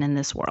lesbian in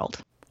this world?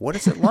 What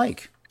is it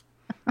like?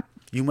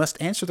 You must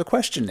answer the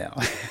question now.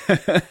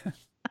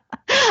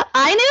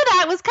 I knew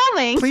that was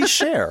coming. Please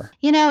share.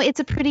 It's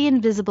a pretty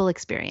invisible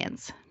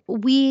experience.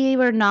 We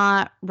were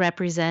not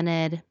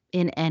represented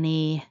in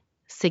any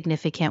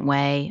significant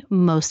way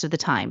most of the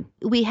time.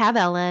 We have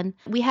Ellen,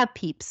 we have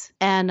Peeps,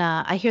 and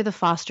I hear The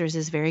Fosters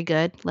is very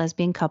good,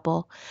 lesbian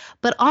couple.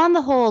 But on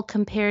the whole,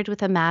 compared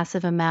with a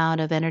massive amount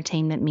of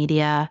entertainment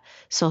media,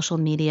 social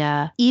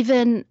media,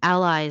 even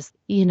allies,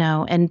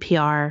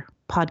 NPR,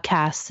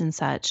 podcasts and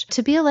such,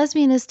 to be a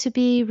lesbian is to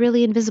be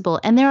really invisible.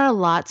 And there are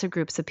lots of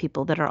groups of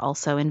people that are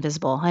also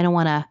invisible. I don't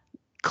want to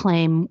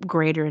claim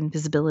greater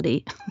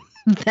invisibility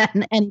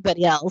than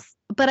anybody else.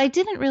 But I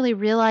didn't really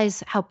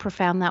realize how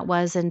profound that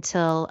was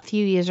until a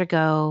few years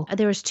ago.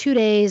 There was 2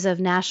 days of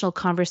national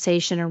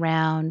conversation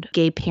around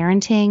gay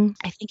parenting.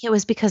 I think it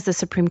was because the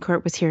Supreme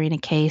Court was hearing a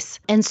case.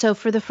 And so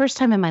for the first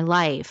time in my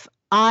life,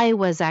 I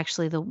was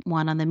actually the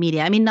one on the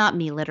media. I mean, not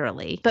me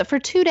literally, but for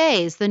 2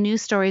 days, the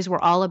news stories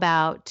were all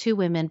about two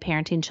women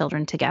parenting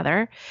children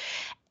together.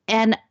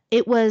 And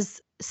it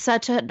was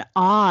such an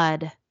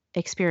odd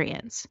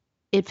experience.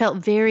 It felt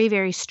very,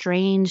 very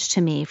strange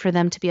to me for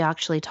them to be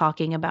actually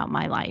talking about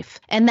my life.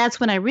 And that's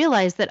when I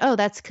realized that, oh,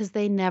 that's because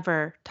they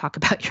never talk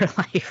about your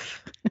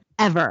life.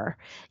 Ever.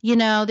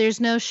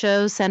 There's no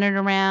show centered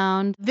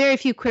around very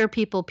few queer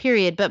people,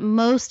 period. But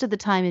most of the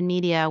time in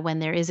media, when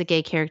there is a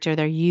gay character,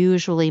 they're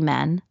usually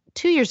men.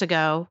 2 years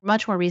ago,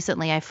 much more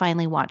recently, I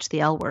finally watched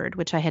The L Word,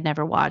 which I had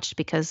never watched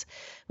because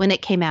when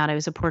it came out, I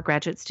was a poor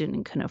graduate student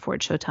and couldn't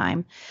afford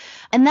Showtime.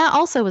 And that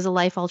also was a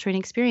life-altering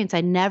experience. I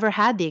never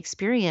had the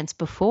experience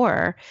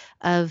before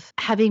of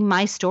having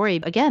my story,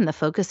 again, the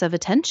focus of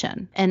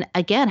attention. And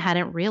again,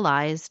 hadn't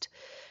realized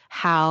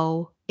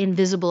how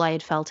invisible I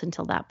had felt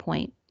until that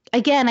point.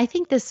 Again, I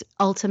think this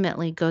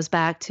ultimately goes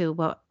back to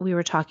what we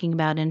were talking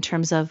about in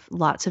terms of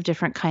lots of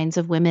different kinds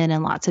of women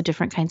and lots of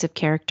different kinds of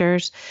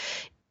characters.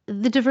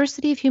 The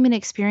diversity of human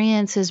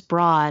experience is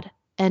broad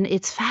and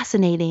it's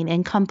fascinating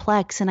and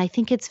complex. And I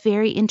think it's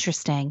very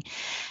interesting.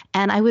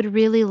 And I would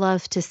really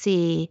love to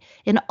see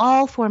in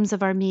all forms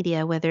of our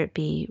media, whether it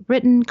be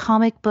written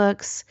comic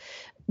books,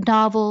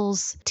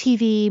 novels,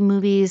 TV,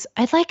 movies,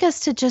 I'd like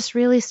us to just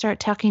really start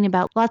talking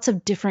about lots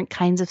of different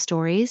kinds of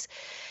stories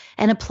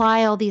and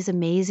apply all these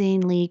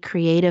amazingly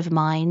creative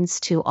minds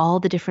to all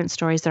the different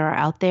stories that are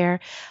out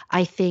there.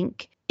 I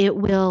think it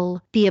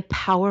will be a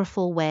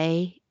powerful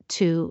way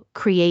to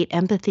create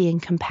empathy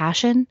and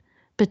compassion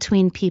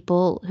between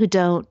people who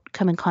don't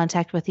come in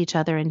contact with each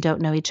other and don't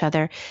know each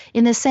other.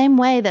 In the same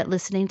way that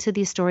listening to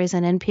these stories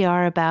on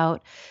NPR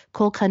about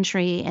coal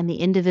country and the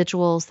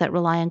individuals that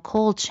rely on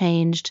coal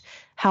changed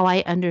how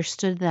I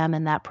understood them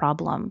and that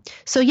problem.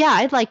 So yeah,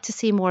 I'd like to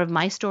see more of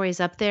my stories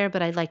up there,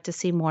 but I'd like to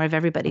see more of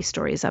everybody's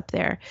stories up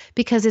there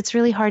because it's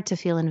really hard to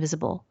feel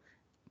invisible.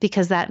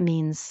 Because that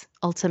means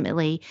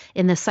ultimately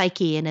in the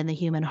psyche and in the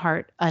human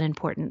heart,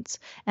 unimportance.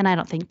 And I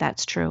don't think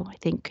that's true. I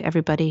think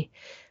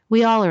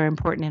we all are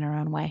important in our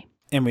own way.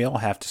 And we all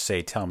have to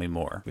say, tell me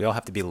more. We all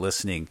have to be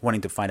listening,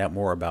 wanting to find out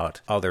more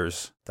about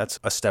others. That's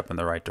a step in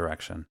the right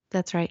direction.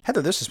 That's right.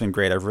 Heather, this has been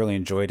great. I've really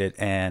enjoyed it.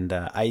 And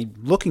I'm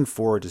looking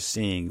forward to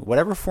seeing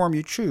whatever form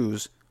you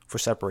choose for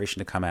Separation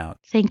to come out.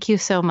 Thank you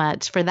so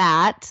much for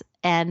that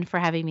and for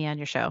having me on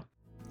your show.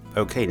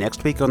 Okay,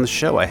 next week on the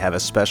show, I have a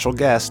special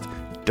guest.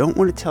 Don't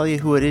want to tell you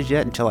who it is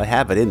yet until I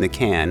have it in the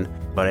can,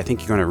 but I think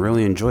you're going to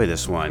really enjoy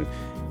this one.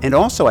 And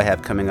also I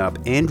have coming up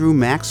Andrew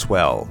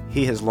Maxwell.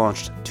 He has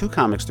launched 2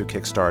 comics through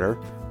Kickstarter,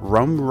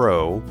 Rum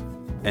Row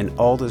and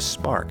Aldous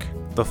Spark.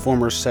 The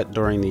former set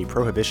during the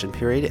Prohibition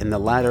period and the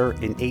latter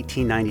in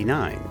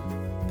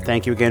 1899.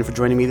 Thank you again for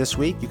joining me this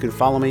week. You can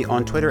follow me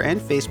on Twitter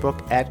and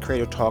Facebook at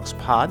Creator Talks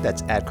Pod.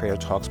 That's at Creator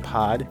Talks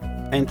Pod.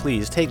 And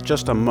please take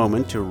just a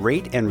moment to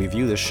rate and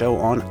review the show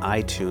on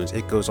iTunes.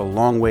 It goes a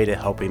long way to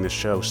helping the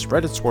show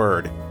spread its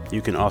word.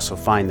 You can also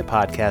find the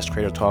podcast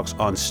Creator Talks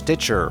on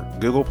Stitcher,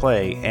 Google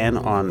Play, and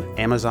on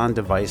Amazon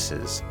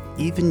devices.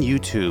 Even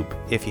YouTube.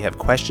 If you have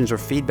questions or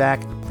feedback,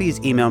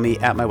 please email me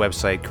at my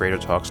website,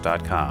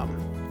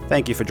 creatortalks.com.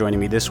 Thank you for joining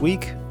me this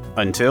week.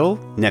 Until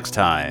next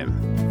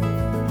time.